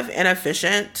 it's kind of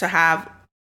inefficient to have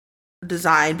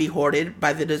design be hoarded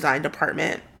by the design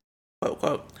department, quote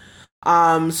quote.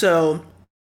 So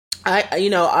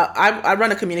I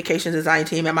run a communications design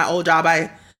team. At my old job, I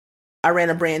ran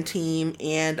a brand team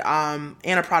and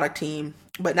a product team.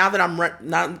 But now that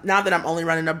I'm only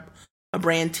running a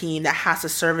brand team that has to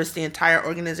service the entire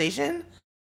organization,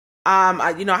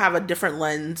 I have a different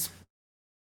lens.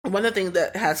 One of the things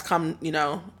that has come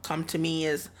to me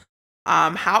is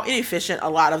how inefficient a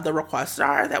lot of the requests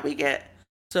are that we get.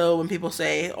 So when people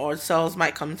say, or sales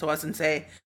might come to us and say,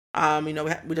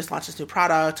 we just launched this new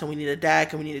product and we need a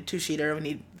deck and we need a 2-sheeter, we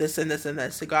need this and this and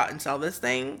this to go out and sell this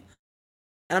thing.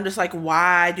 And I'm just like,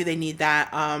 why do they need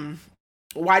that?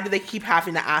 Why do they keep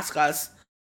having to ask us?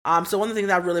 So one of the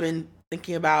things I've really been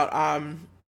thinking about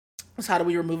is how do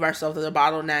we remove ourselves as a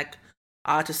bottleneck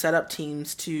to set up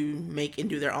teams to make and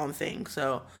do their own thing.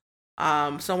 So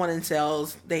someone in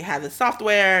sales, they had the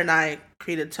software and I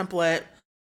created a template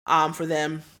for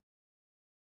them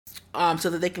so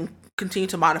that they can continue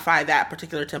to modify that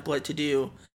particular template to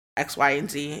do X, Y, and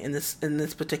Z in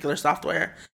this particular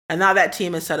software. And now that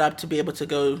team is set up to be able to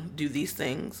go do these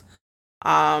things. They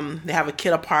have a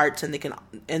kit of parts and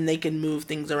they can move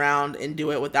things around and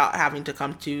do it without having to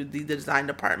come to the design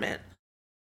department.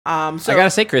 So I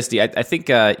gotta say, Christy, I think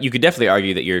you could definitely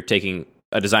argue that you're taking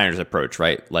a designer's approach,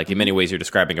 right? Like in many ways, you're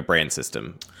describing a brand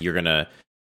system. You're gonna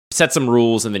set some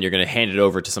rules, and then you're gonna hand it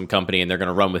over to some company, and they're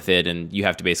gonna run with it, and you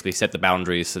have to basically set the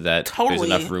boundaries so that there's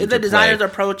enough room. It's a designer's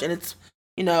approach, and it's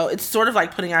it's sort of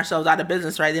like putting ourselves out of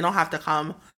business, right? They don't have to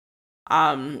come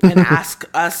and ask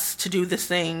us to do this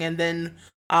thing. And then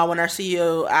when our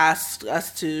CEO asks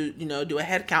us to, do a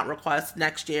headcount request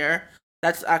next year,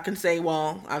 I can say,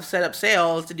 well, I've set up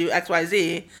sales to do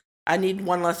XYZ. I need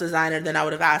one less designer than I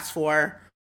would have asked for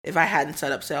if I hadn't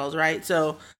set up sales, right?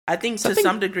 So I think to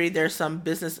some degree there's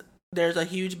a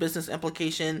huge business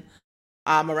implication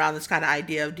around this kind of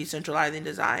idea of decentralizing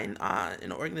design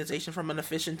in an organization from an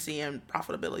efficiency and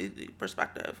profitability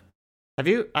perspective.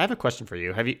 I have a question for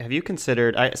you. Have you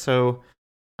considered? I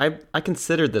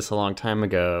considered this a long time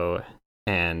ago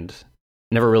and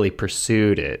never really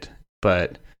pursued it,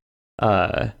 but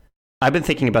I've been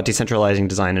thinking about decentralizing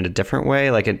design in a different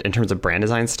way, like in terms of brand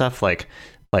design stuff, like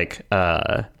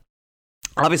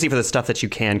obviously for the stuff that you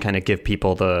can kind of give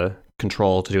people the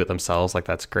control to do it themselves, like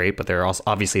that's great, but there are also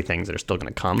obviously things that are still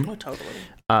going to come. Oh, totally.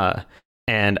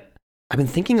 And I've been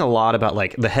thinking a lot about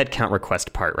like the headcount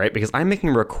request part, right? Because I'm making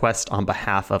a request on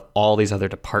behalf of all these other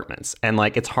departments, and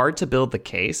like it's hard to build the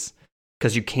case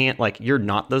because you can't, like, you're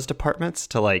not those departments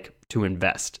to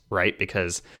invest, right?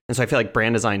 And so I feel like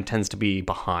brand design tends to be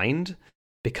behind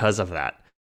because of that.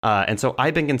 And so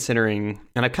I've been considering,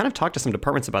 and I've kind of talked to some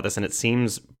departments about this, and it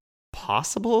seems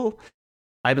possible.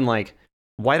 I've been like,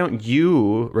 why don't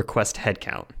you request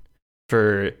headcount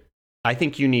for, I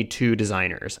think you need 2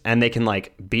 designers, and they can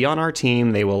like be on our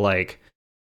team. They will like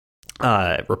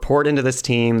report into this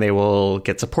team. They will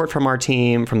get support from our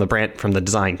team, from the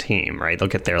design team, right? They'll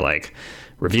get their like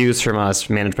reviews from us,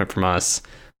 management from us,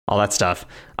 all that stuff.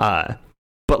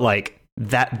 But like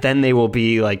that, then they will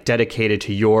be like dedicated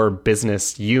to your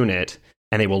business unit,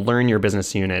 and they will learn your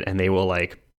business unit, and they will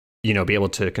like, be able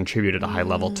to contribute at a high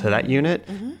level to that unit.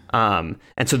 Mm-hmm.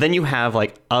 And so then you have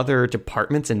like other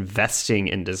departments investing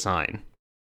in design.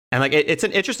 And like, it's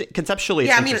an interesting, conceptually,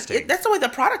 it's interesting. That's the way the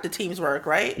product teams work,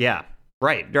 right? Yeah.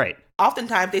 Right.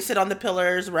 Oftentimes they sit on the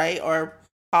pillars, right? Or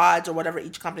pods or whatever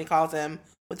each company calls them,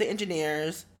 with the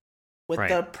engineers, with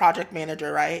the project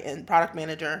manager, right? And product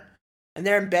manager. And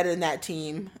they're embedded in that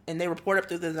team, and they report up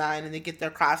through design, and they get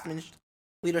their craftsman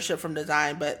leadership from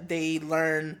design, but they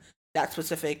learn that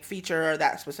specific feature or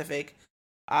that specific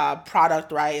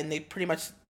product, right? And they pretty much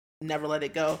never let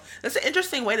it go. That's an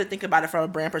interesting way to think about it from a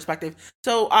brand perspective.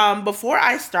 So before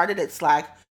I started at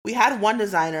Slack, we had one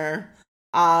designer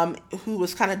who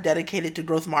was kind of dedicated to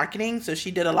growth marketing. So she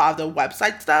did a lot of the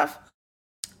website stuff.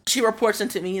 She reports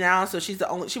into me now. So she was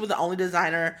the only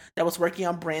designer that was working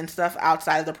on brand stuff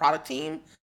outside of the product team.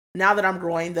 Now that I'm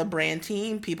growing the brand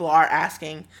team, people are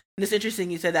asking, and it's interesting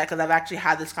you said that, because I've actually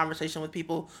had this conversation with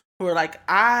people who are like,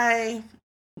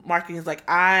 marketing is like,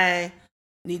 I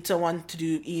need someone to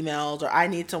do emails, or I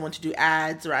need someone to do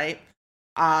ads, right?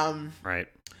 Right.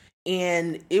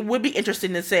 And it would be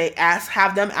interesting to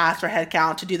have them ask for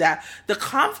headcount to do that. The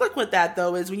conflict with that,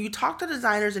 though, is when you talk to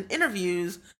designers in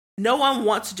interviews, no one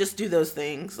wants to just do those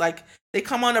things. Like, they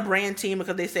come on a brand team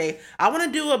because they say, I want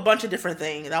to do a bunch of different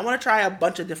things. I want to try a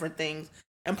bunch of different things.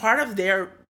 And part of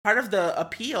the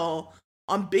appeal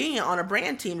on being on a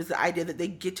brand team is the idea that they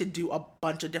get to do a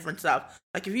bunch of different stuff.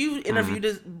 Like, if you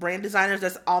interview brand designers,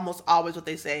 that's almost always what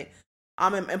they say.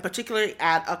 And particularly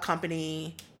at a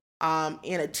company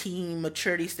in a team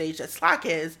maturity stage that Slack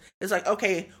is like,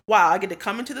 okay, wow, I get to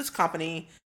come into this company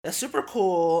that's super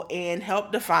cool and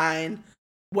help define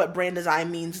what brand design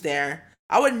means there.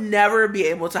 I would never be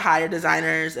able to hire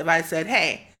designers if I said,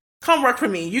 hey, come work for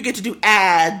me. You get to do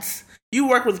ads. You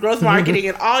work with growth marketing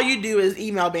and all you do is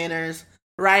email banners,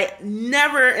 right?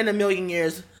 Never in a million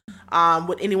years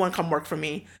would anyone come work for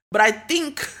me. But I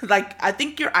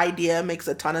think your idea makes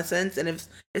a ton of sense. And if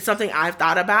it's something I've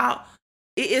thought about,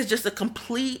 it is just a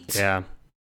complete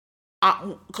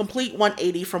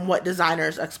 180 from what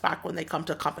designers expect when they come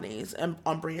to companies and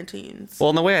on brand teams. Well,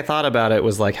 and the way I thought about it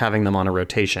was like having them on a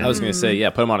rotation. I was going to say,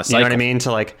 put them on a cycle. You know what I mean?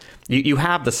 To like, you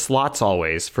have the slots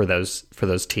always for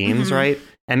those teams, right?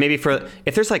 And maybe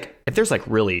if there's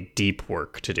really deep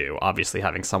work to do, obviously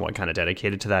having someone kind of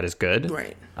dedicated to that is good.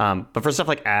 Right. But for stuff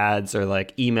like ads or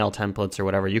like email templates or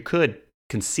whatever, you could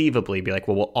conceivably be like,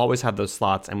 well, we'll always have those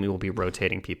slots and we will be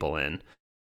rotating people in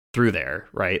through there,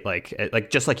 right? Like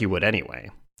just like you would anyway,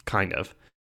 kind of.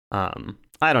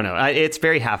 I don't know. It's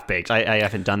very half baked. I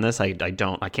haven't done this. I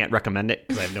can't recommend it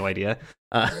because I have no idea.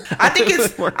 I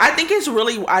think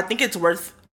it's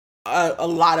worth a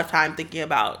lot of time thinking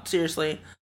about, seriously,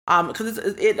 because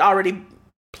it already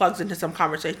plugs into some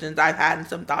conversations I've had and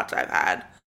some thoughts I've had.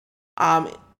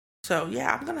 So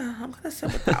yeah, I'm gonna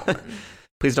sit with that one.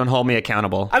 Please don't hold me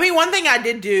accountable. I mean, one thing I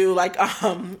did do, like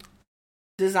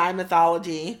design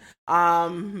methodology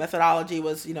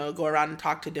was, go around and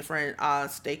talk to different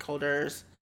stakeholders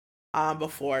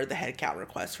before the headcount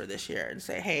request for this year and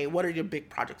say, hey, what are your big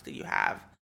projects that you have?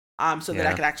 So that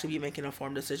I could actually be making an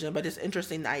informed decision. But it's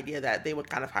interesting, the idea that they would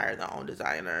kind of hire their own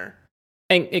designer.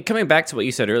 And coming back to what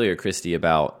you said earlier, Christy,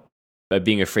 about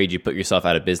being afraid you put yourself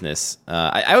out of business,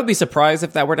 I would be surprised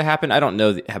if that were to happen. I don't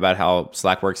know about how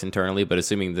Slack works internally, but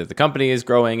assuming that the company is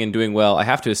growing and doing well, I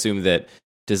have to assume that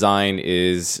design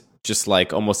is just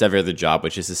like almost every other job,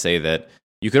 which is to say that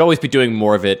you could always be doing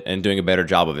more of it and doing a better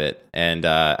job of it. And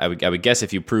I would guess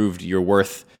if you proved your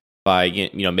worth by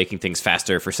making things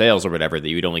faster for sales or whatever, that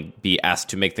you would only be asked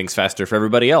to make things faster for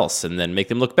everybody else and then make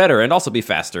them look better and also be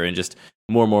faster and just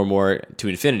more to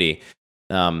infinity.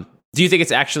 Do you think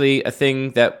it's actually a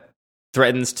thing that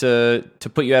threatens to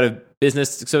put you out of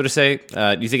business, so to say?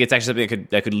 Do you think it's actually something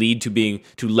that could lead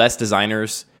to less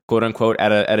designers, quote unquote,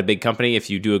 at a big company if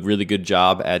you do a really good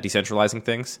job at decentralizing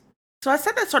things? So I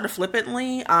said that sort of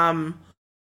flippantly.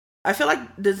 I feel like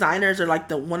designers are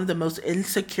like one of the most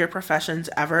insecure professions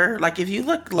ever. Like if you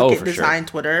look at design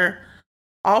Twitter,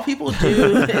 all people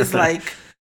do is like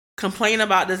complain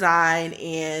about design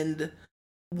and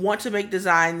want to make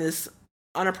design this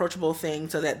unapproachable thing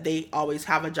so that they always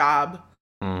have a job.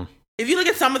 If you look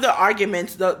at some of the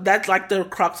arguments, that's like the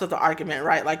crux of the argument,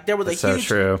 right? Like there was a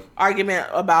huge argument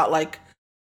about like,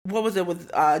 what was it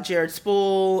with Jared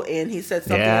Spool, and he said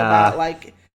something about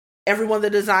like everyone the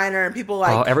designer and people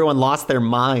like everyone lost their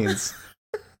minds.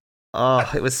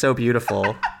 It was so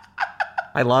beautiful.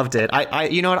 I loved it. I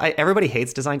you know what? Everybody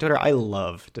hates design Twitter. I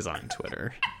love design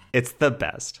Twitter. It's the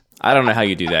best. I don't know how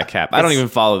you do that, Cap. I don't even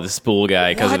follow the Spool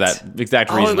guy because of that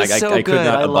exact reason. Like so I could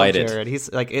not abide it.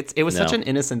 He's like it was such an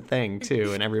innocent thing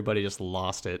too, and everybody just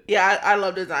lost it. Yeah, I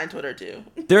love design Twitter too.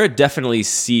 There are definitely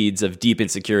seeds of deep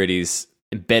insecurities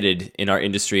embedded in our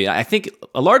industry. I think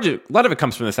a lot of it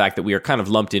comes from the fact that we are kind of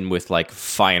lumped in with like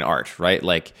fine art, right?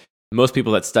 Like most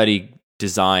people that study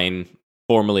design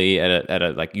formally at a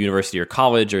like university or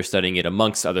college are studying it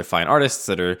amongst other fine artists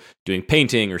that are doing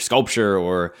painting or sculpture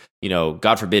or,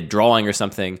 God forbid, drawing or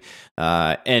something.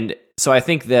 And so I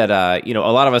think that, a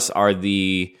lot of us are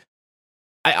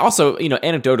I also,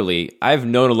 anecdotally, I've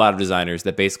known a lot of designers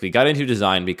that basically got into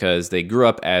design because they grew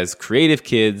up as creative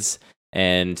kids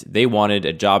and they wanted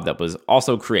a job that was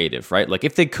also creative, right? Like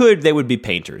if they could, they would be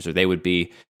painters or they would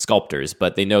be sculptors,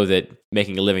 but they know that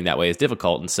making a living that way is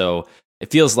difficult. And so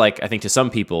it feels like, I think to some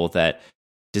people, that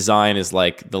design is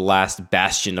like the last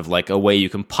bastion of like a way you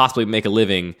can possibly make a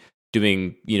living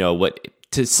doing, what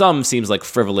to some seems like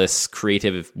frivolous,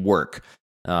 creative work.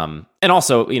 And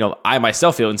also, I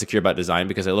myself feel insecure about design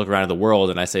because I look around at the world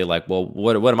and I say like, well,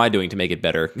 what am I doing to make it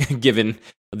better given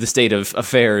the state of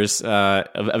affairs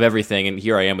of everything? And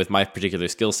here I am with my particular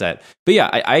skill set. But yeah,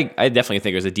 I definitely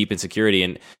think there's a deep insecurity,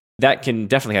 and that can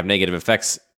definitely have negative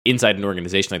effects inside an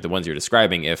organization like the ones you're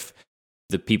describing if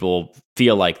the people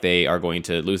feel like they are going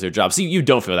to lose their jobs. So you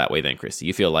don't feel that way then, Christy.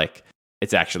 You feel like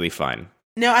it's actually fine.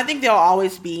 No, I think there'll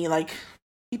always be like,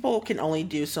 people can only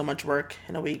do so much work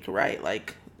in a week, right?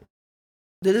 Like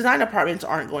the design departments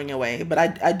aren't going away, but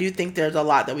I do think there's a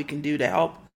lot that we can do to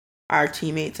help our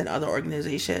teammates and other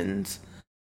organizations.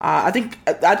 I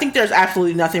think there's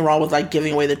absolutely nothing wrong with like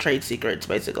giving away the trade secrets,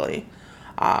 basically.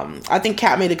 I think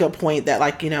Kat made a good point that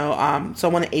like,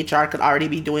 someone in HR could already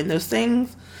be doing those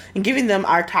things and giving them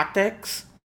our tactics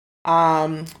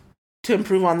to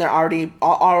improve on their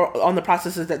on the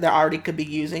processes that they already could be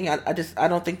using. I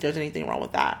don't think there's anything wrong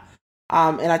with that.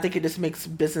 And I think it just makes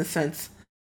business sense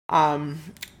to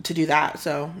do that.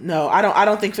 So no, I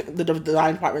don't think the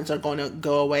design departments are going to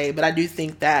go away, but I do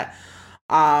think that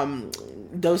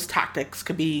those tactics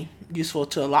could be useful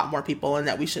to a lot more people, and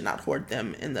that we should not hoard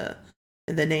them in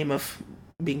the name of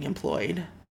being employed.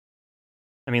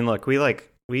 I mean, look,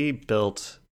 we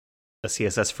built a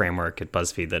CSS framework at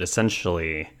BuzzFeed that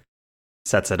essentially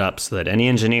sets it up so that any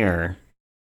engineer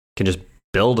can just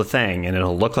build a thing and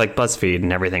it'll look like BuzzFeed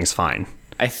and everything's fine.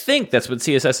 I think that's what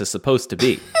CSS is supposed to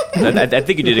be. I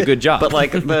think you did a good job. But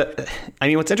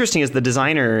what's interesting is the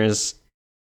designers,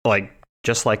 like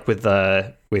just like with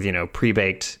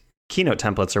pre-baked Keynote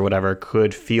templates or whatever,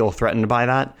 could feel threatened by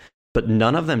that, but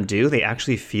none of them do. They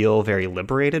actually feel very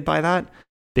liberated by that,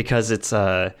 because it's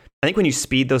I think when you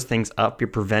speed those things up, you're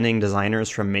preventing designers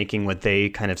from making what they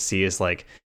kind of see as like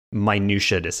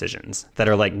minutia decisions that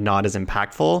are like not as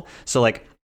impactful. So like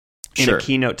in a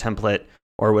Keynote template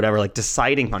or whatever, like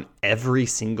deciding on every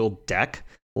single deck,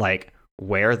 like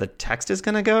where the text is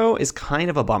going to go, is kind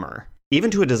of a bummer,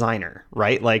 even to a designer,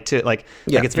 right? Like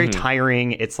it's very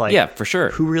tiring. It's like, yeah, for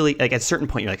sure. Who really, like at a certain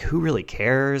point, you're like, who really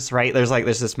cares, right? There's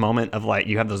this moment of like,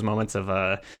 you have those moments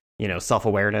of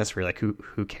self-awareness where you're like,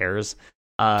 who cares?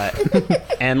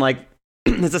 And like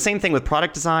it's the same thing with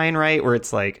product design, right? Where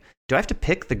it's like, do I have to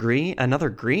pick another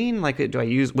green? Like, do I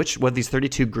use which one of these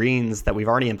 32 greens that we've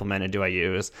already implemented do I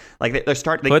use? Like,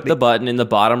 put the button in the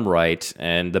bottom right,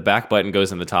 and the back button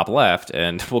goes in the top left,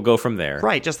 and we'll go from there.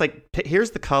 Right, just like,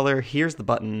 here's the color, here's the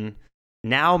button.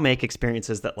 Now make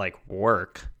experiences that like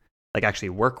actually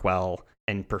work well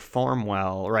and perform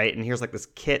well, right? And here's like this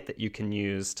kit that you can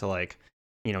use to like,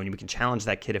 you know, and we can challenge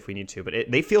that kit if we need to. But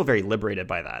they feel very liberated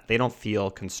by that. They don't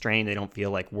feel constrained. They don't feel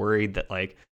like worried that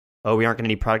like, oh, we aren't going to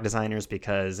need product designers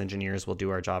because engineers will do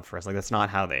our job for us. Like, that's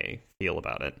not how they feel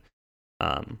about it.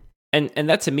 And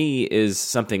that to me is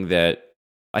something that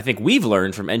I think we've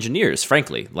learned from engineers,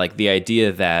 frankly. Like the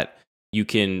idea that you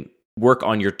can work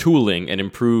on your tooling and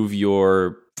improve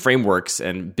your frameworks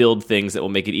and build things that will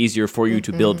make it easier for you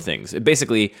to build things.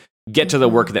 Basically, get to the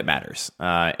work that matters.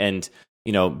 And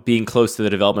you know, being close to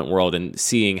the development world and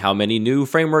seeing how many new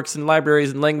frameworks and libraries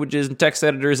and languages and text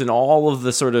editors and all of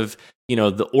the sort of, you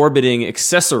know, the orbiting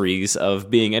accessories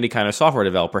of being any kind of software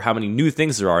developer, how many new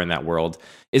things there are in that world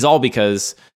is all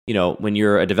because, you know, when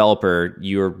you're a developer,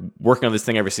 you're working on this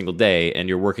thing every single day and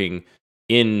you're working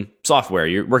in software.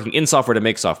 You're working in software to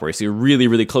make software. So you're really,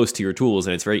 really close to your tools,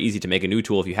 and it's very easy to make a new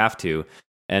tool if you have to.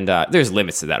 And there's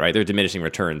limits to that, right? There are diminishing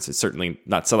returns. It's certainly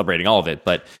not celebrating all of it,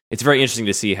 but it's very interesting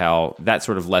to see how that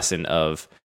sort of lesson of,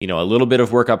 you know, a little bit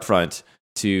of work up front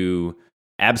to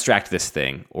abstract this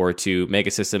thing or to make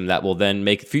a system that will then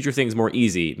make future things more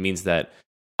easy means that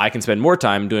I can spend more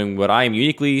time doing what I am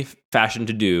uniquely fashioned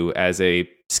to do as a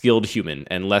skilled human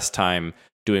and less time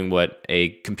doing what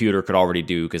a computer could already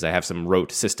do because I have some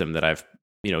rote system that I've,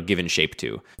 you know, given shape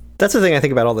to. That's the thing I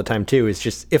think about all the time too, is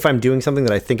just if I'm doing something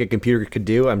that I think a computer could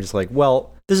do, I'm just like,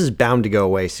 well, this is bound to go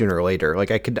away sooner or later. Like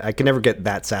I could never get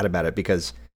that sad about it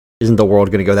because isn't the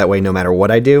world going to go that way no matter what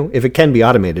I do? If it can be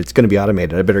automated, it's going to be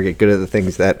automated. I better get good at the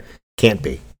things that can't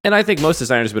be. And I think most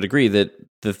designers would agree that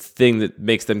the thing that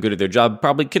makes them good at their job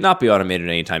probably cannot be automated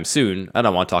anytime soon. I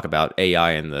don't want to talk about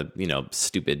AI and the, you know,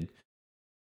 stupid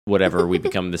whatever we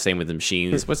become the same with the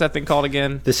machines. What's that thing called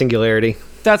again? The singularity.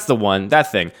 That's the one.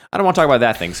 That thing. I don't want to talk about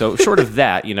that thing. So short of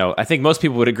that, you know, I think most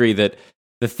people would agree that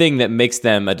the thing that makes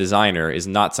them a designer is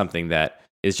not something that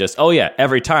is just, oh yeah,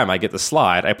 every time I get the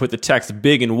slide, I put the text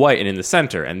big and white and in the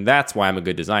center, and that's why I'm a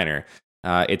good designer.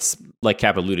 It's like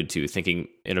Cap alluded to, thinking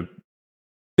in a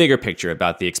bigger picture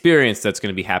about the experience that's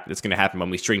going to happen when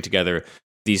we string together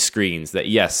these screens that,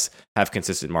 yes, have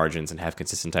consistent margins and have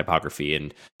consistent typography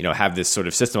and, you know, have this sort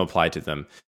of system applied to them,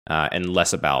 and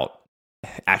less about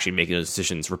actually making those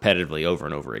decisions repetitively over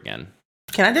and over again.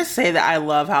 Can I just say that I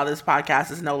love how this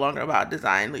podcast is no longer about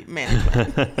design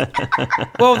management?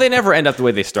 Well, they never end up the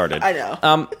way they started. I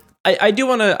know. I do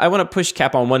want to push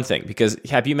Cap on one thing, because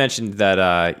Cap, you mentioned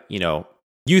that you know,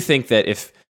 you think that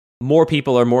if more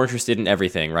people are more interested in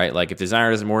everything, right? Like if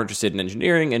designers are more interested in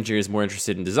engineering, engineers more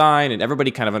interested in design, and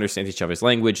everybody kind of understands each other's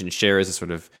language and shares a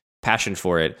sort of passion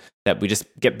for it, that we just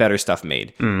get better stuff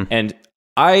made. And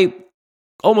I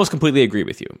almost completely agree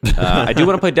with you. I do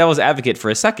want to play devil's advocate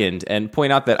for a second and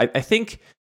point out that I think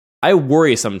I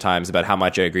worry sometimes about how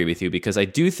much I agree with you, because I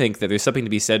do think that there's something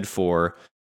to be said for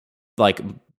like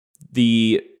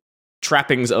the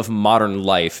trappings of modern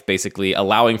life, basically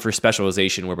allowing for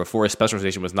specialization where before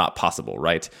specialization was not possible,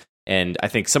 right? And I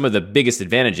think some of the biggest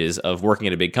advantages of working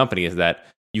at a big company is that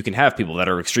you can have people that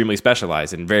are extremely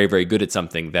specialized and very, very good at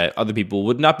something that other people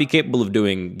would not be capable of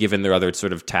doing given their other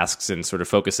sort of tasks and sort of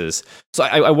focuses. So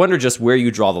I wonder just where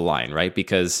you draw the line, right?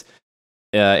 Because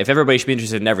if everybody should be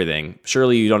interested in everything,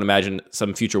 surely you don't imagine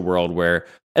some future world where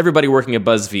everybody working at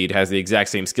BuzzFeed has the exact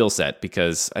same skill set,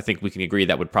 because I think we can agree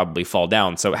that would probably fall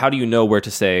down. So how do you know where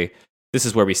to say, this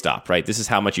is where we stop, right? This is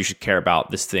how much you should care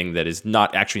about this thing that is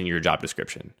not actually in your job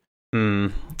description.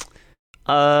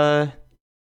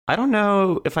 I don't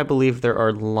know if I believe there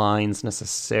are lines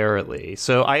necessarily.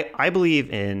 So I believe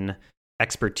in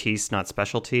expertise, not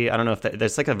specialty. I don't know if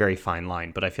there's like a very fine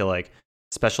line, but I feel like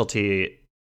specialty,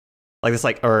 like this,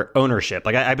 like, or ownership.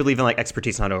 Like I believe in like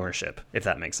expertise, not ownership, if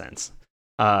that makes sense.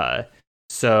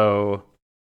 So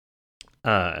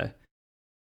I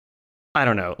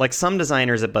don't know. Like some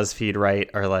designers at BuzzFeed, right,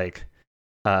 are like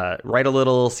write a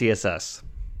little CSS.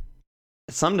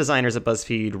 Some designers at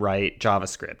BuzzFeed write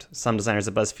JavaScript. Some designers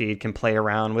at BuzzFeed can play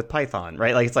around with Python,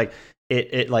 right? Like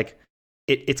it's like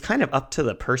it's kind of up to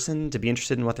the person to be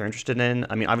interested in what they're interested in.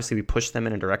 I mean, obviously we push them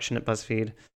in a direction at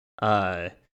BuzzFeed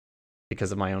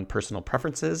because of my own personal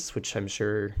preferences, which I'm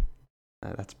sure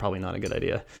that's probably not a good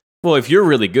idea. Well, if you're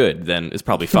really good, then it's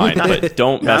probably fine, but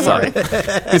don't mess up.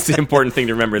 It's the important thing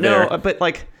to remember there. No, but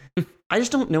like, I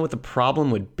just don't know what the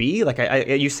problem would be. Like,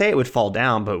 you say it would fall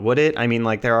down, but would it? I mean,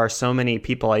 like, there are so many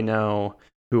people I know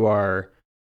who are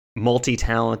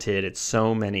multi-talented at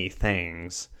so many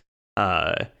things.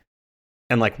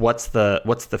 And like, what's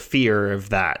the fear of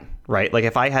that, right? Like,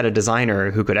 if I had a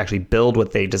designer who could actually build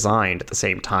what they designed at the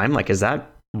same time, like, is that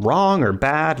wrong or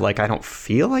bad? Like, I don't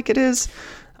feel like it is.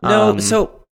 No,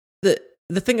 so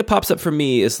the thing that pops up for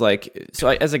me is like,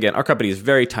 as again, our company is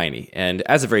very tiny, and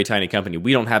as a very tiny company,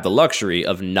 we don't have the luxury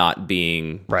of not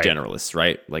being generalists,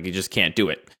 right? Like, you just can't do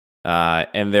it.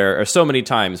 And there are so many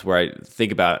times where I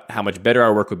think about how much better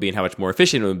our work would be and how much more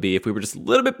efficient it would be if we were just a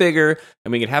little bit bigger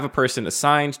and we could have a person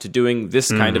assigned to doing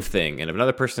this kind of thing and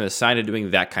another person assigned to doing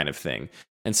that kind of thing.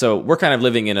 And so we're kind of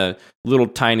living in a little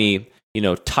tiny,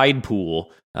 tide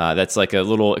pool that's like a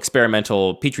little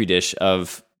experimental petri dish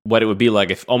of what it would be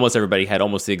like if almost everybody had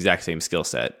almost the exact same skill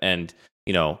set. And,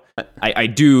 I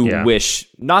do wish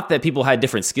not that people had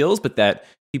different skills, but that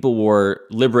people were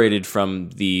liberated from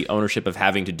the ownership of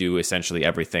having to do essentially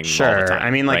everything all the time.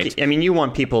 I mean, right? You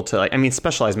want people to,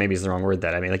 specialize maybe is the wrong word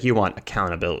that. I mean, like, you want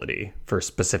accountability for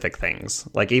specific things.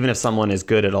 Like, even if someone is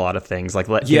good at a lot of things, like,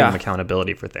 give them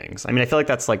accountability for things. I mean, I feel like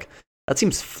that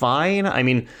seems fine. I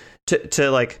mean,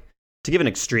 to give an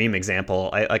extreme example,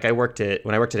 when I worked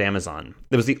at Amazon,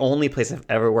 it was the only place I've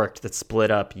ever worked that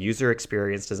split up user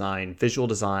experience design, visual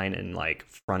design, and like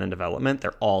front end development.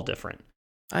 They're all different.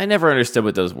 I never understood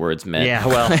what those words meant. Yeah,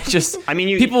 well,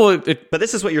 but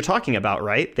this is what you're talking about,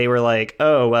 right? They were like,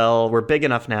 oh, well, we're big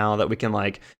enough now that we can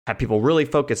like have people really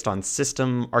focused on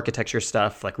system architecture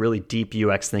stuff, like really deep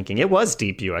UX thinking. It was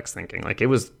deep UX thinking. Like, it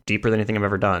was deeper than anything I've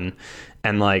ever done.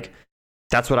 And like,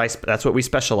 that's what we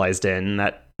specialized in,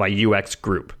 that by UX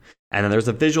group. And then there's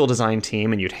a visual design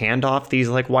team, and you'd hand off these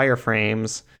like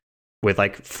wireframes with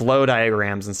like flow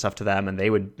diagrams and stuff to them, and they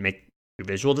would make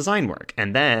visual design work,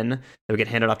 and then they would get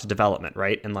handed off to development,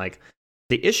 right? And like,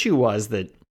 the issue was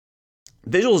that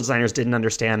visual designers didn't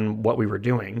understand what we were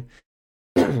doing,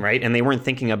 right? And they weren't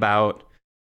thinking about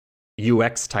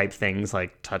UX type things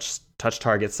like touch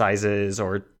target sizes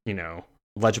or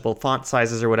legible font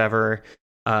sizes or whatever.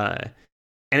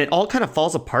 And it all kind of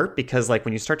falls apart because like,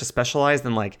 when you start to specialize,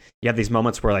 then like, you have these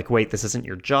moments where like, wait, this isn't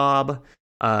your job.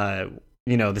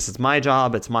 This is my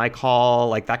job, it's my call,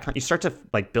 like that you start to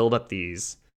like build up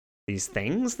these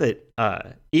things that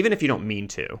even if you don't mean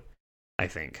to, I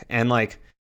think. And like,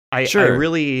 I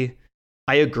agree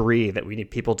that we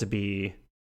need people to be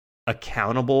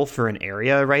accountable for an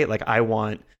area, right? Like, I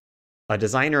want a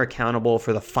designer accountable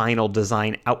for the final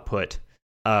design output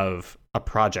of a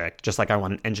project, just like I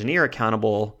want an engineer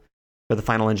accountable for the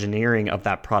final engineering of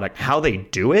that product. How they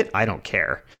do it, I don't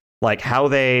care. Like, how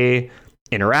they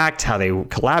interact, how they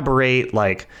collaborate,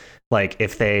 like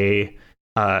if they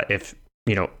if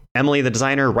Emily the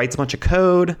designer writes a bunch of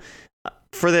code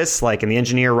for this, like, and the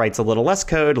engineer writes a little less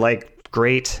code, like,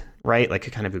 great, right? Like,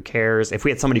 kind of, who cares? If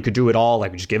we had somebody who could do it all,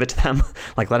 like, we just give it to them,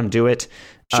 like, let them do it.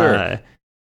 Sure.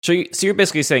 So you're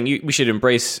basically saying we should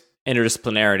embrace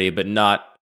interdisciplinarity, but not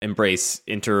embrace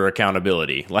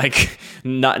inter-accountability, like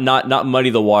not muddy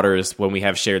the waters when we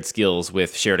have shared skills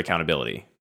with shared accountability.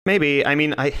 Maybe. I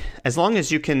mean, as long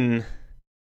as you can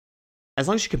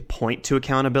point to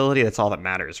accountability, that's all that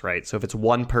matters, right? So if it's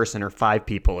one person or 5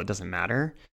 people, it doesn't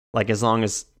matter. Like, as long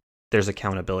as there's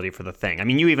accountability for the thing. I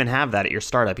mean, you even have that at your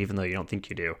startup, even though you don't think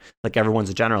you do. Like, everyone's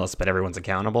a generalist, but everyone's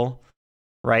accountable,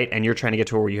 right? And you're trying to get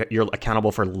to where you're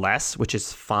accountable for less, which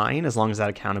is fine as long as that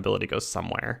accountability goes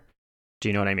somewhere. Do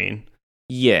you know what I mean?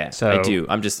 Yeah, so, I do.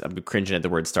 I'm cringing at the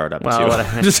word startup, too.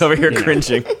 I'm just over here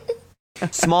cringing.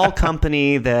 Small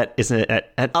company that is an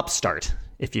upstart,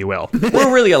 if you will.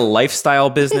 We're really a lifestyle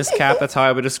business, Cap. That's how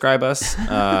I would describe us.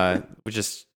 We're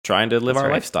just trying to live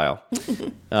our lifestyle.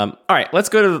 All right, let's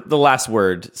go to the last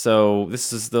word. So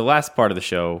this is the last part of the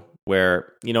show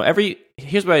where,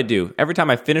 here's what I do. Every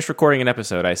time I finish recording an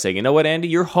episode, I say, you know what, Andy,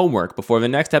 your homework before the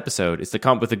next episode is to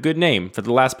come up with a good name for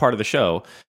the last part of the show.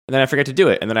 And then I forget to do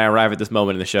it. And then I arrive at this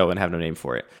moment in the show and have no name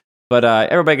for it. But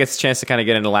everybody gets a chance to kind of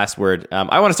get into the last word.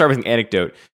 I want to start with an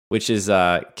anecdote, which is,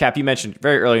 Cap, you mentioned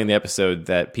very early in the episode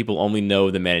that people only know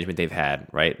the management they've had,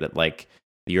 right? That like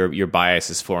your bias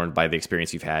is formed by the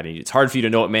experience you've had. And it's hard for you to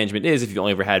know what management is if you've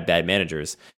only ever had bad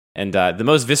managers. And the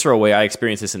most visceral way I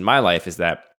experienced this in my life is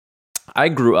that I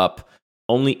grew up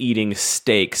only eating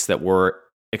steaks that were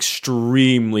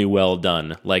extremely well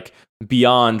done, like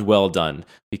beyond well done,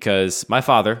 because my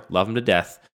father, love him to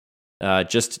death,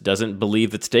 just doesn't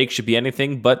believe that steak should be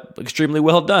anything but extremely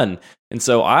well done. And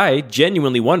so I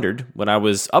genuinely wondered, when I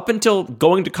was up until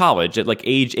going to college at like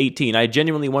age 18, I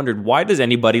genuinely wondered, why does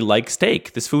anybody like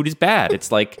steak? This food is bad.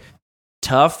 It's like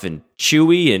tough and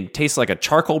chewy and tastes like a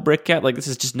charcoal briquette. Like, this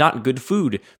is just not good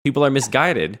food. People are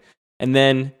misguided. And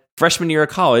then freshman year of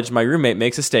college, my roommate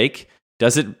makes a steak,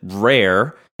 does it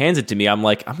rare, hands it to me. I'm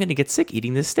like, I'm going to get sick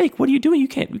eating this steak. What are you doing? You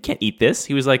can't eat this.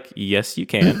 He was like, yes, you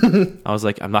can. I was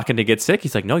like, I'm not going to get sick.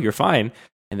 He's like, no, you're fine.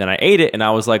 And then I ate it and I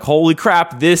was like, holy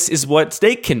crap, this is what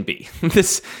steak can be.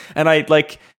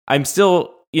 I'm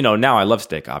still, now I love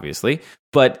steak, obviously,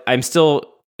 but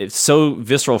it's so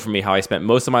visceral for me how I spent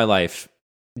most of my life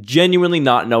genuinely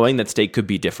not knowing that steak could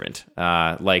be different.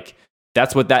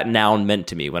 That's what that noun meant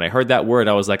to me. When I heard that word,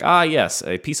 I was like, yes,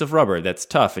 a piece of rubber that's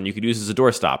tough and you could use as a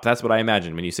doorstop. That's what I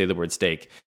imagine when you say the word steak.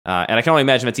 And I can only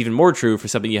imagine that's even more true for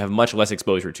something you have much less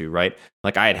exposure to, right?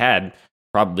 Like I had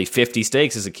probably 50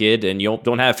 steaks as a kid, and you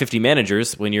don't have 50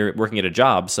 managers when you're working at a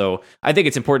job. So I think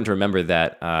it's important to remember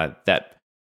that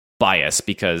bias,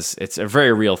 because it's a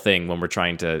very real thing when we're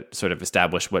trying to sort of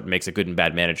establish what makes a good and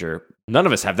bad manager. None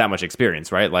of us have that much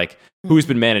experience, right? Like, who's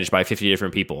been managed by 50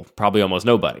 different people? Probably almost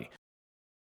nobody.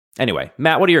 Anyway,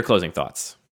 Matt, what are your closing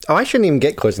thoughts? Oh, I shouldn't even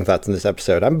get closing thoughts in this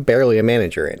episode. I'm barely a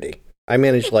manager, Andy. I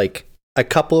manage like a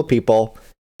couple of people,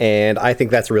 and I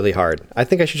think that's really hard. I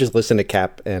think I should just listen to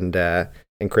Cap and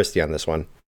Christy on this one.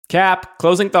 Cap,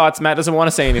 closing thoughts. Matt doesn't want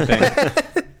to say anything.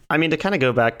 I mean, to kind of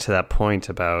go back to that point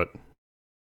about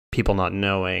people not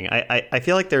knowing, I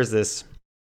feel like there's this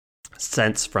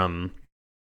sense from,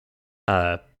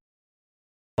 I'll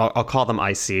call them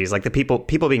ICs, like the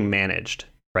people being managed,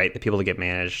 right? The people that get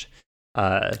managed.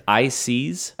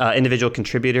 ICs? Individual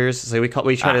contributors. So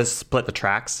we try to split the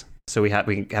tracks. So we have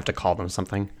to call them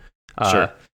something.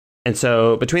 Sure. And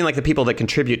so between like the people that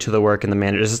contribute to the work and the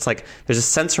managers, it's like there's a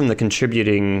sense from the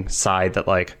contributing side that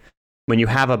like when you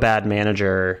have a bad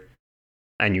manager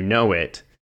and you know it,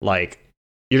 like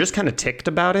you're just kind of ticked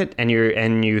about it, and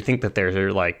you think that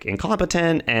they're like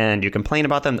incompetent, and you complain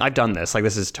about them. I've done this. Like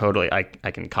this is totally I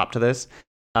can cop to this.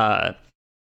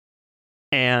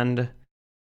 And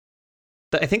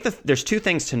I think there's two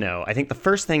things to know. I think the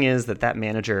first thing is that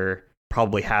manager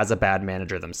probably has a bad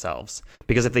manager themselves,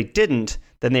 because if they didn't,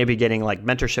 then they'd be getting like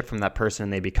mentorship from that person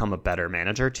and they become a better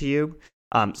manager to you.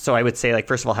 So I would say, like,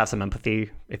 first of all, have some empathy.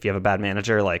 If you have a bad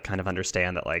manager, like kind of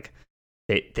understand that like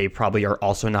they probably are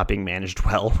also not being managed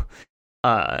well.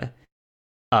 And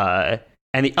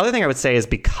the other thing I would say is,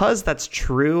 because that's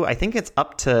true, I think it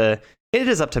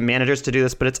is up to managers to do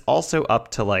this, but it's also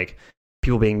up to like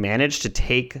people being managed to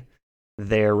take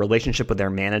their relationship with their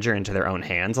manager into their own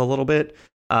hands a little bit.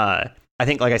 I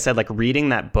think, like I said, like reading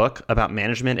that book about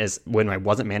management is when I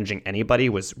wasn't managing anybody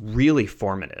was really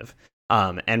formative,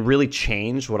 and really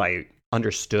changed what I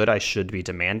understood I should be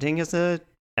demanding as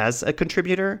a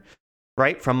contributor,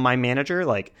 right, from my manager.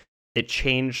 Like it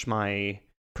changed my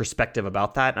perspective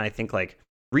about that. And I think like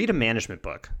read a management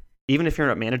book, even if you're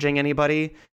not managing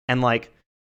anybody, and like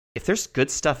if there's good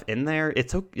stuff in there,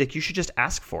 it's like you should just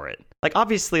ask for it. Like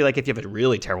obviously, like if you have a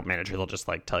really terrible manager, they'll just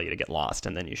like tell you to get lost,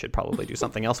 and then you should probably do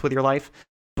something else with your life.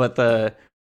 But I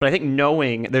think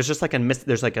knowing there's just like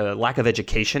there's like a lack of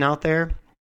education out there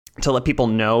to let people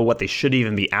know what they should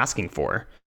even be asking for.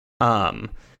 And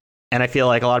I feel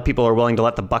like a lot of people are willing to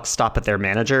let the buck stop at their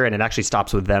manager, and it actually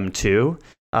stops with them too,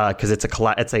 because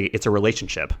it's a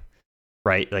relationship.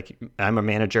 Right? Like I'm a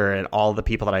manager, and all the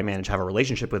people that I manage have a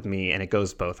relationship with me, and it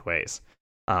goes both ways.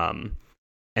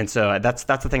 And so that's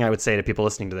the thing I would say to people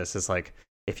listening to this is like,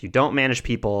 if you don't manage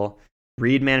people,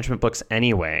 read management books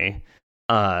anyway,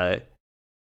 and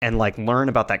like learn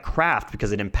about that craft,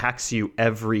 because it impacts you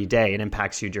every day. It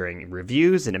impacts you during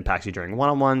reviews, it impacts you during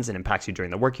one-on-ones, it impacts you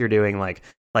during the work you're doing. Like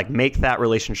make that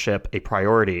relationship a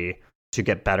priority to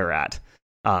get better at.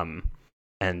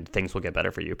 And things will get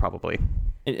better for you, probably.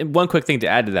 And one quick thing to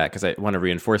add to that, because I want to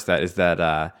reinforce that, is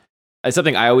that it's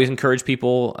something I always encourage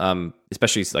people,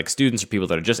 especially like students or people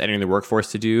that are just entering the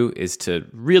workforce, to do, is to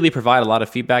really provide a lot of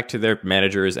feedback to their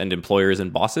managers and employers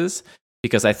and bosses.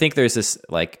 Because I think there's this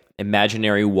like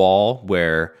imaginary wall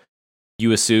where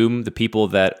you assume the people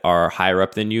that are higher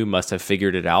up than you must have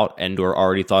figured it out and or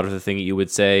already thought of the thing that you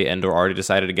would say and or already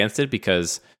decided against it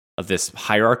because of this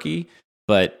hierarchy.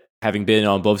 But having been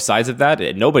on both sides of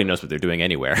that, nobody knows what they're doing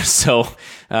anywhere. So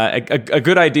a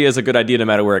good idea is a good idea no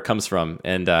matter where it comes from.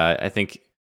 And I think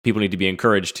people need to be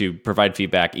encouraged to provide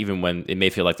feedback even when it may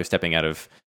feel like they're stepping out of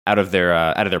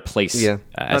their place. Yeah,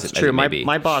 that's true.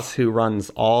 My boss, who runs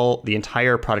the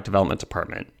entire product development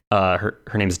department, her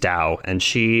name's Dow, and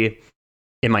she,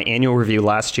 in my annual review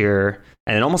last year,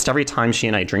 and almost every time she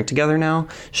and I drink together now,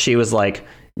 she was like,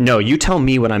 "No, you tell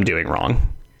me what I'm doing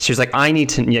wrong." She was like, I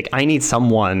need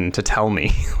someone to tell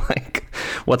me like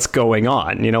what's going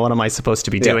on. You know, what am I supposed to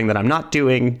be doing that I'm not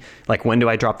doing? Like, when do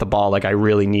I drop the ball? Like, I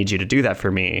really need you to do that for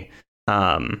me.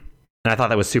 And I thought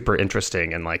that was super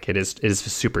interesting. And like, it is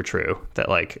super true that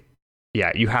like,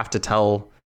 yeah, you have to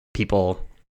tell people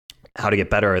how to get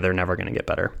better, or they're never going to get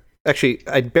better. Actually,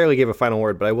 I barely gave a final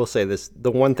word, but I will say this.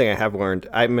 The one thing I have learned,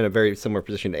 I'm in a very similar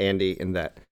position to Andy in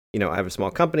that, I have a small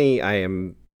company. I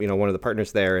am, one of the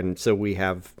partners there. And so we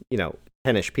have,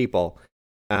 10-ish people.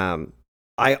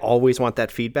 I always want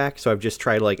that feedback. So I've just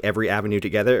tried like every avenue to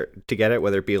get it,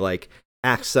 whether it be like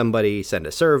ask somebody, send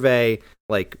a survey,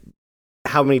 like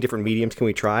how many different mediums can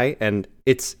we try? And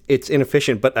it's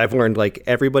inefficient, but I've learned like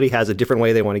everybody has a different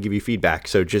way they want to give you feedback.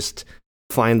 So just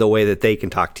find the way that they can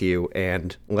talk to you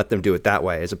and let them do it that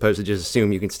way, as opposed to just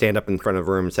assume you can stand up in front of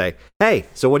a room and say, hey,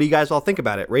 so what do you guys all think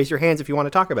about it? Raise your hands if you want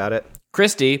to talk about it.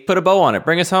 Christy, put a bow on it.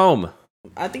 Bring us home.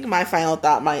 I think my final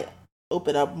thought might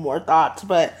open up more thoughts,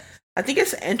 but I think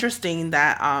it's interesting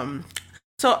that,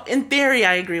 so in theory,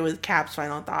 I agree with Cap's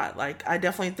final thought. Like, I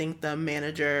definitely think the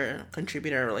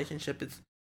manager-contributor relationship is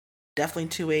definitely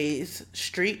two-way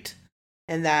street,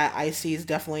 and that ICs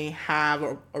definitely have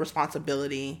a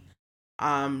responsibility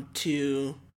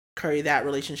to curry that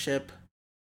relationship.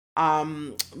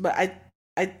 But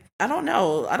I don't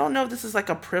know. I don't know if this is like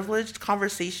a privileged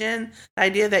conversation. The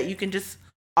idea that you can just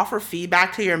offer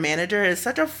feedback to your manager is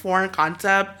such a foreign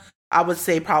concept. I would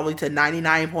say probably to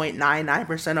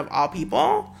 99.99% of all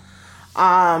people.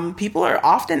 People are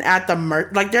often at the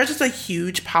like there's just a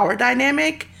huge power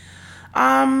dynamic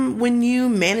when you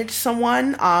manage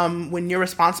someone, when you're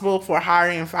responsible for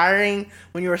hiring and firing,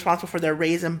 when you're responsible for their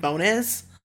raise and bonus,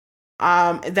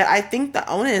 that I think the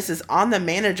onus is on the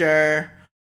manager.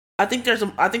 I think there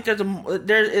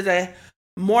is a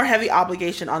more heavy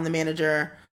obligation on the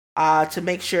manager to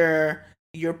make sure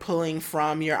you're pulling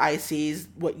from your ICs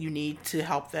what you need to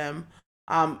help them.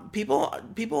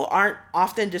 People aren't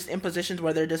often just in positions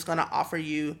where they're just going to offer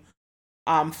you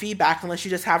feedback unless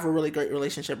you just have a really great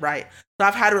relationship, right? So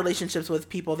I've had relationships with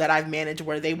people that I've managed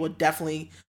where they would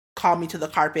definitely call me to the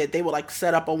carpet. They would like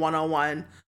set up a one-on-one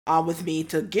with me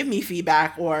to give me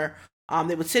feedback, or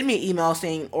they would send me an email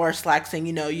saying, or Slack saying,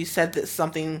 you said that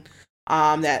something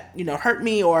that hurt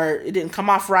me, or it didn't come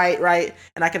off right,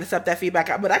 and I can accept that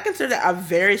feedback. But I consider that a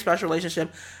very special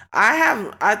relationship.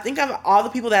 I think of all the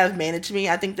people that have managed me,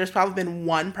 I think there's probably been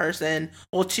one person,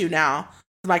 well, two now.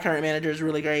 My current manager is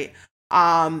really great.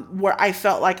 Where I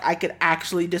felt like I could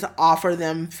actually just offer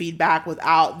them feedback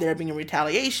without there being a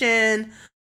retaliation,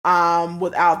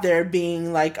 without there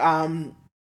being like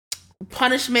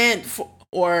punishment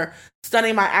or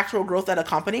stunning my actual growth at a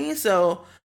company. So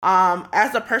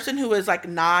as a person who is like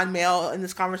non-male in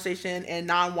this conversation and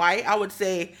non-white, I would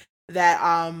say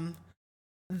that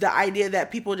the idea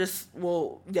that people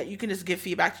that you can just give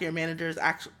feedback to your managers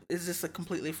is just a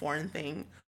completely foreign thing.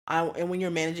 And when you're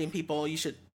managing people, you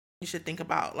should think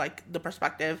about like the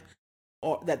perspective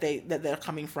or that they're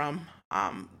coming from.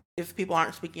 If people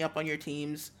aren't speaking up on your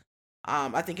teams,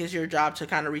 I think it's your job to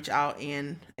kind of reach out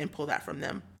and pull that from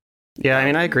them. Yeah, I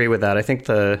mean, I agree with that. I think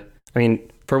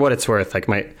for what it's worth, like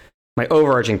my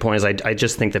overarching point is I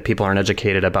just think that people aren't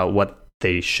educated about what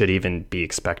they should even be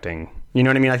expecting. You know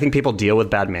what I mean? I think people deal with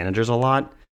bad managers a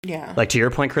lot. Yeah. Like to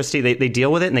your point, Christy, they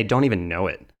deal with it and they don't even know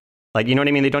it. Like, you know what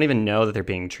I mean? They don't even know that they're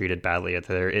being treated badly, or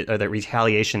that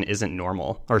retaliation isn't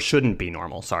normal, or shouldn't be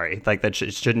normal. Sorry. Like that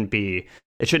it shouldn't be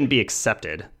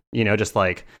accepted, just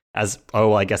like as,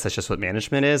 oh, I guess that's just what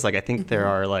management is. Like, I think there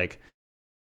are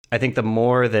I think the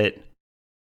more that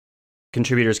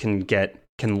contributors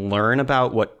can learn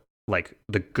about what like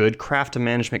the good craft of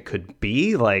management could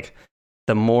be, like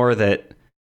the more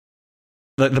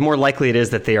likely it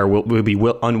is that they will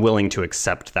be unwilling to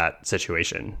accept that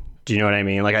situation. Do you know what I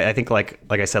mean? Like, I think like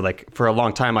I said, like for a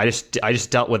long time, I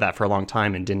just dealt with that for a long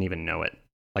time and didn't even know it.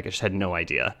 Like I just had no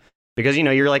idea, because,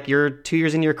 you're 2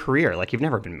 years into your career. Like you've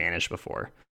never been managed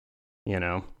before,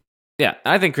 Yeah.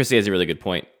 I think Christy has a really good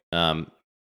point. And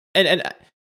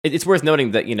it's worth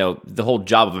noting that, the whole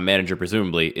job of a manager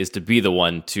presumably is to be the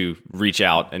one to reach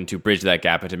out and to bridge that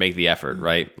gap and to make the effort,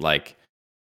 right? Like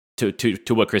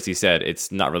to what Christy said,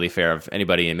 it's not really fair of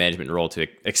anybody in a management role to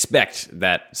expect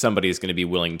that somebody is going to be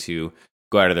willing to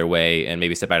go out of their way and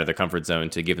maybe step out of their comfort zone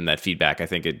to give them that feedback. I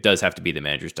think it does have to be the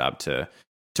manager's job to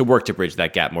work to bridge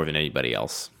that gap more than anybody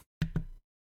else.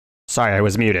 Sorry, I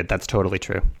was muted. That's totally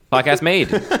true. Podcast made.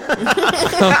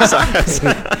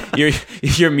 Sorry.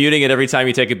 You're muting it every time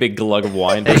you take a big glug of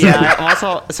wine. Yeah, I'm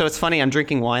also, so it's funny, I'm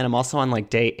drinking wine. I'm also on like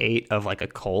day 8 of like a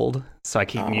cold. So I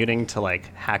keep muting to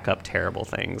like hack up terrible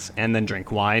things and then drink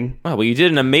wine. Wow, well, you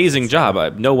did an amazing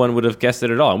job. No one would have guessed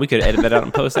it at all. And we could edit that out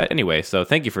and post that anyway. So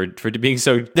thank you for being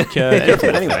so careful.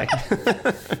 Anyway.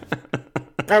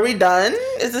 Are we done?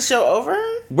 Is the show over?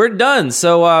 We're done.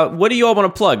 So what do you all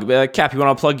want to plug? Cap, you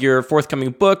want to plug your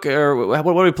forthcoming book? Or what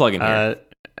are we plugging here?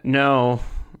 No.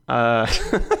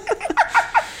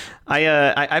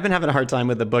 I've been having a hard time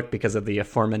with the book because of the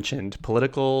aforementioned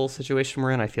political situation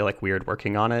we're in. I feel like weird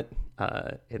working on it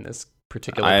in this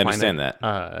particular I climate.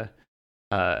 understand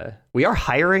that. We are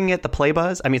hiring at the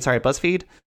BuzzFeed.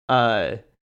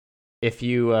 If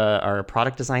you are a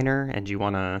product designer and you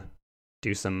want to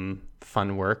do some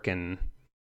fun work and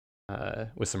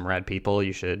with some rad people,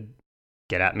 you should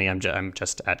get at me. I'm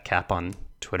just at Cap on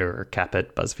Twitter or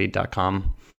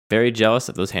cap@buzzfeed.com. Very jealous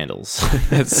of those handles.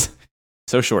 It's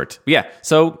so short. But yeah,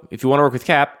 so if you want to work with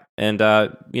Cap and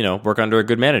work under a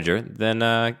good manager, then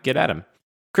get at him.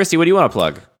 Christy, what do you want to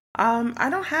plug? I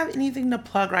don't have anything to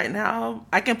plug right now.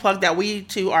 I can plug that we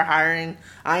too are hiring.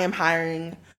 I am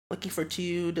hiring, looking for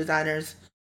 2 designers,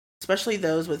 especially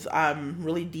those with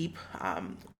really deep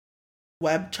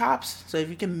web chops. So if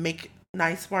you can make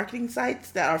nice marketing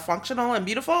sites that are functional and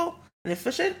beautiful and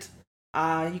efficient,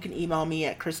 you can email me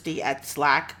at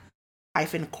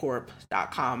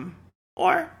Christy@slack-corp.com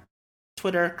or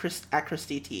Twitter at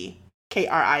ChristyT,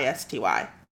 Kristy.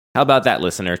 How about that,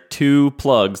 listener? 2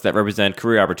 plugs that represent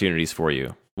career opportunities for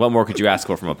you. What more could you ask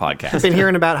for from a podcast? I've been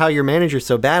hearing about how your manager's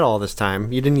so bad all this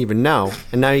time. You didn't even know,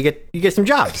 and now you get some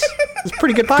jobs. It's a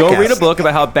pretty good podcast. Go read a book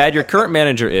about how bad your current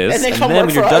manager is, and then when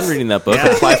you're done reading that book,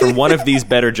 apply for one of these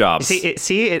better jobs.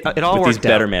 It all with worked these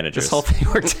better out. managers. This whole thing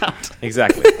worked out.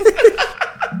 Exactly.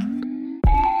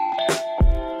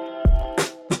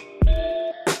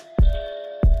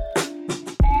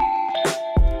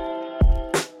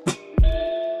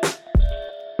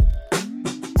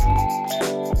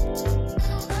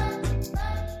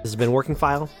 This has been Working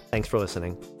File. Thanks for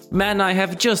listening. Matt and I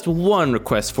have just one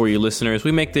request for you listeners.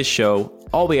 We make this show.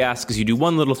 All we ask is you do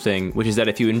one little thing, which is that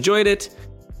if you enjoyed it,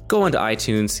 go onto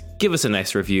iTunes, give us a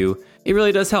nice review. It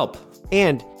really does help.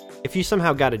 And if you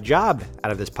somehow got a job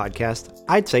out of this podcast,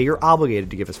 I'd say you're obligated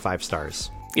to give us 5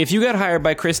 stars. If you got hired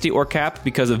by Christy or Cap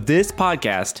because of this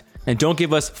podcast and don't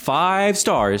give us 5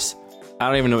 stars, I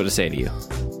don't even know what to say to you.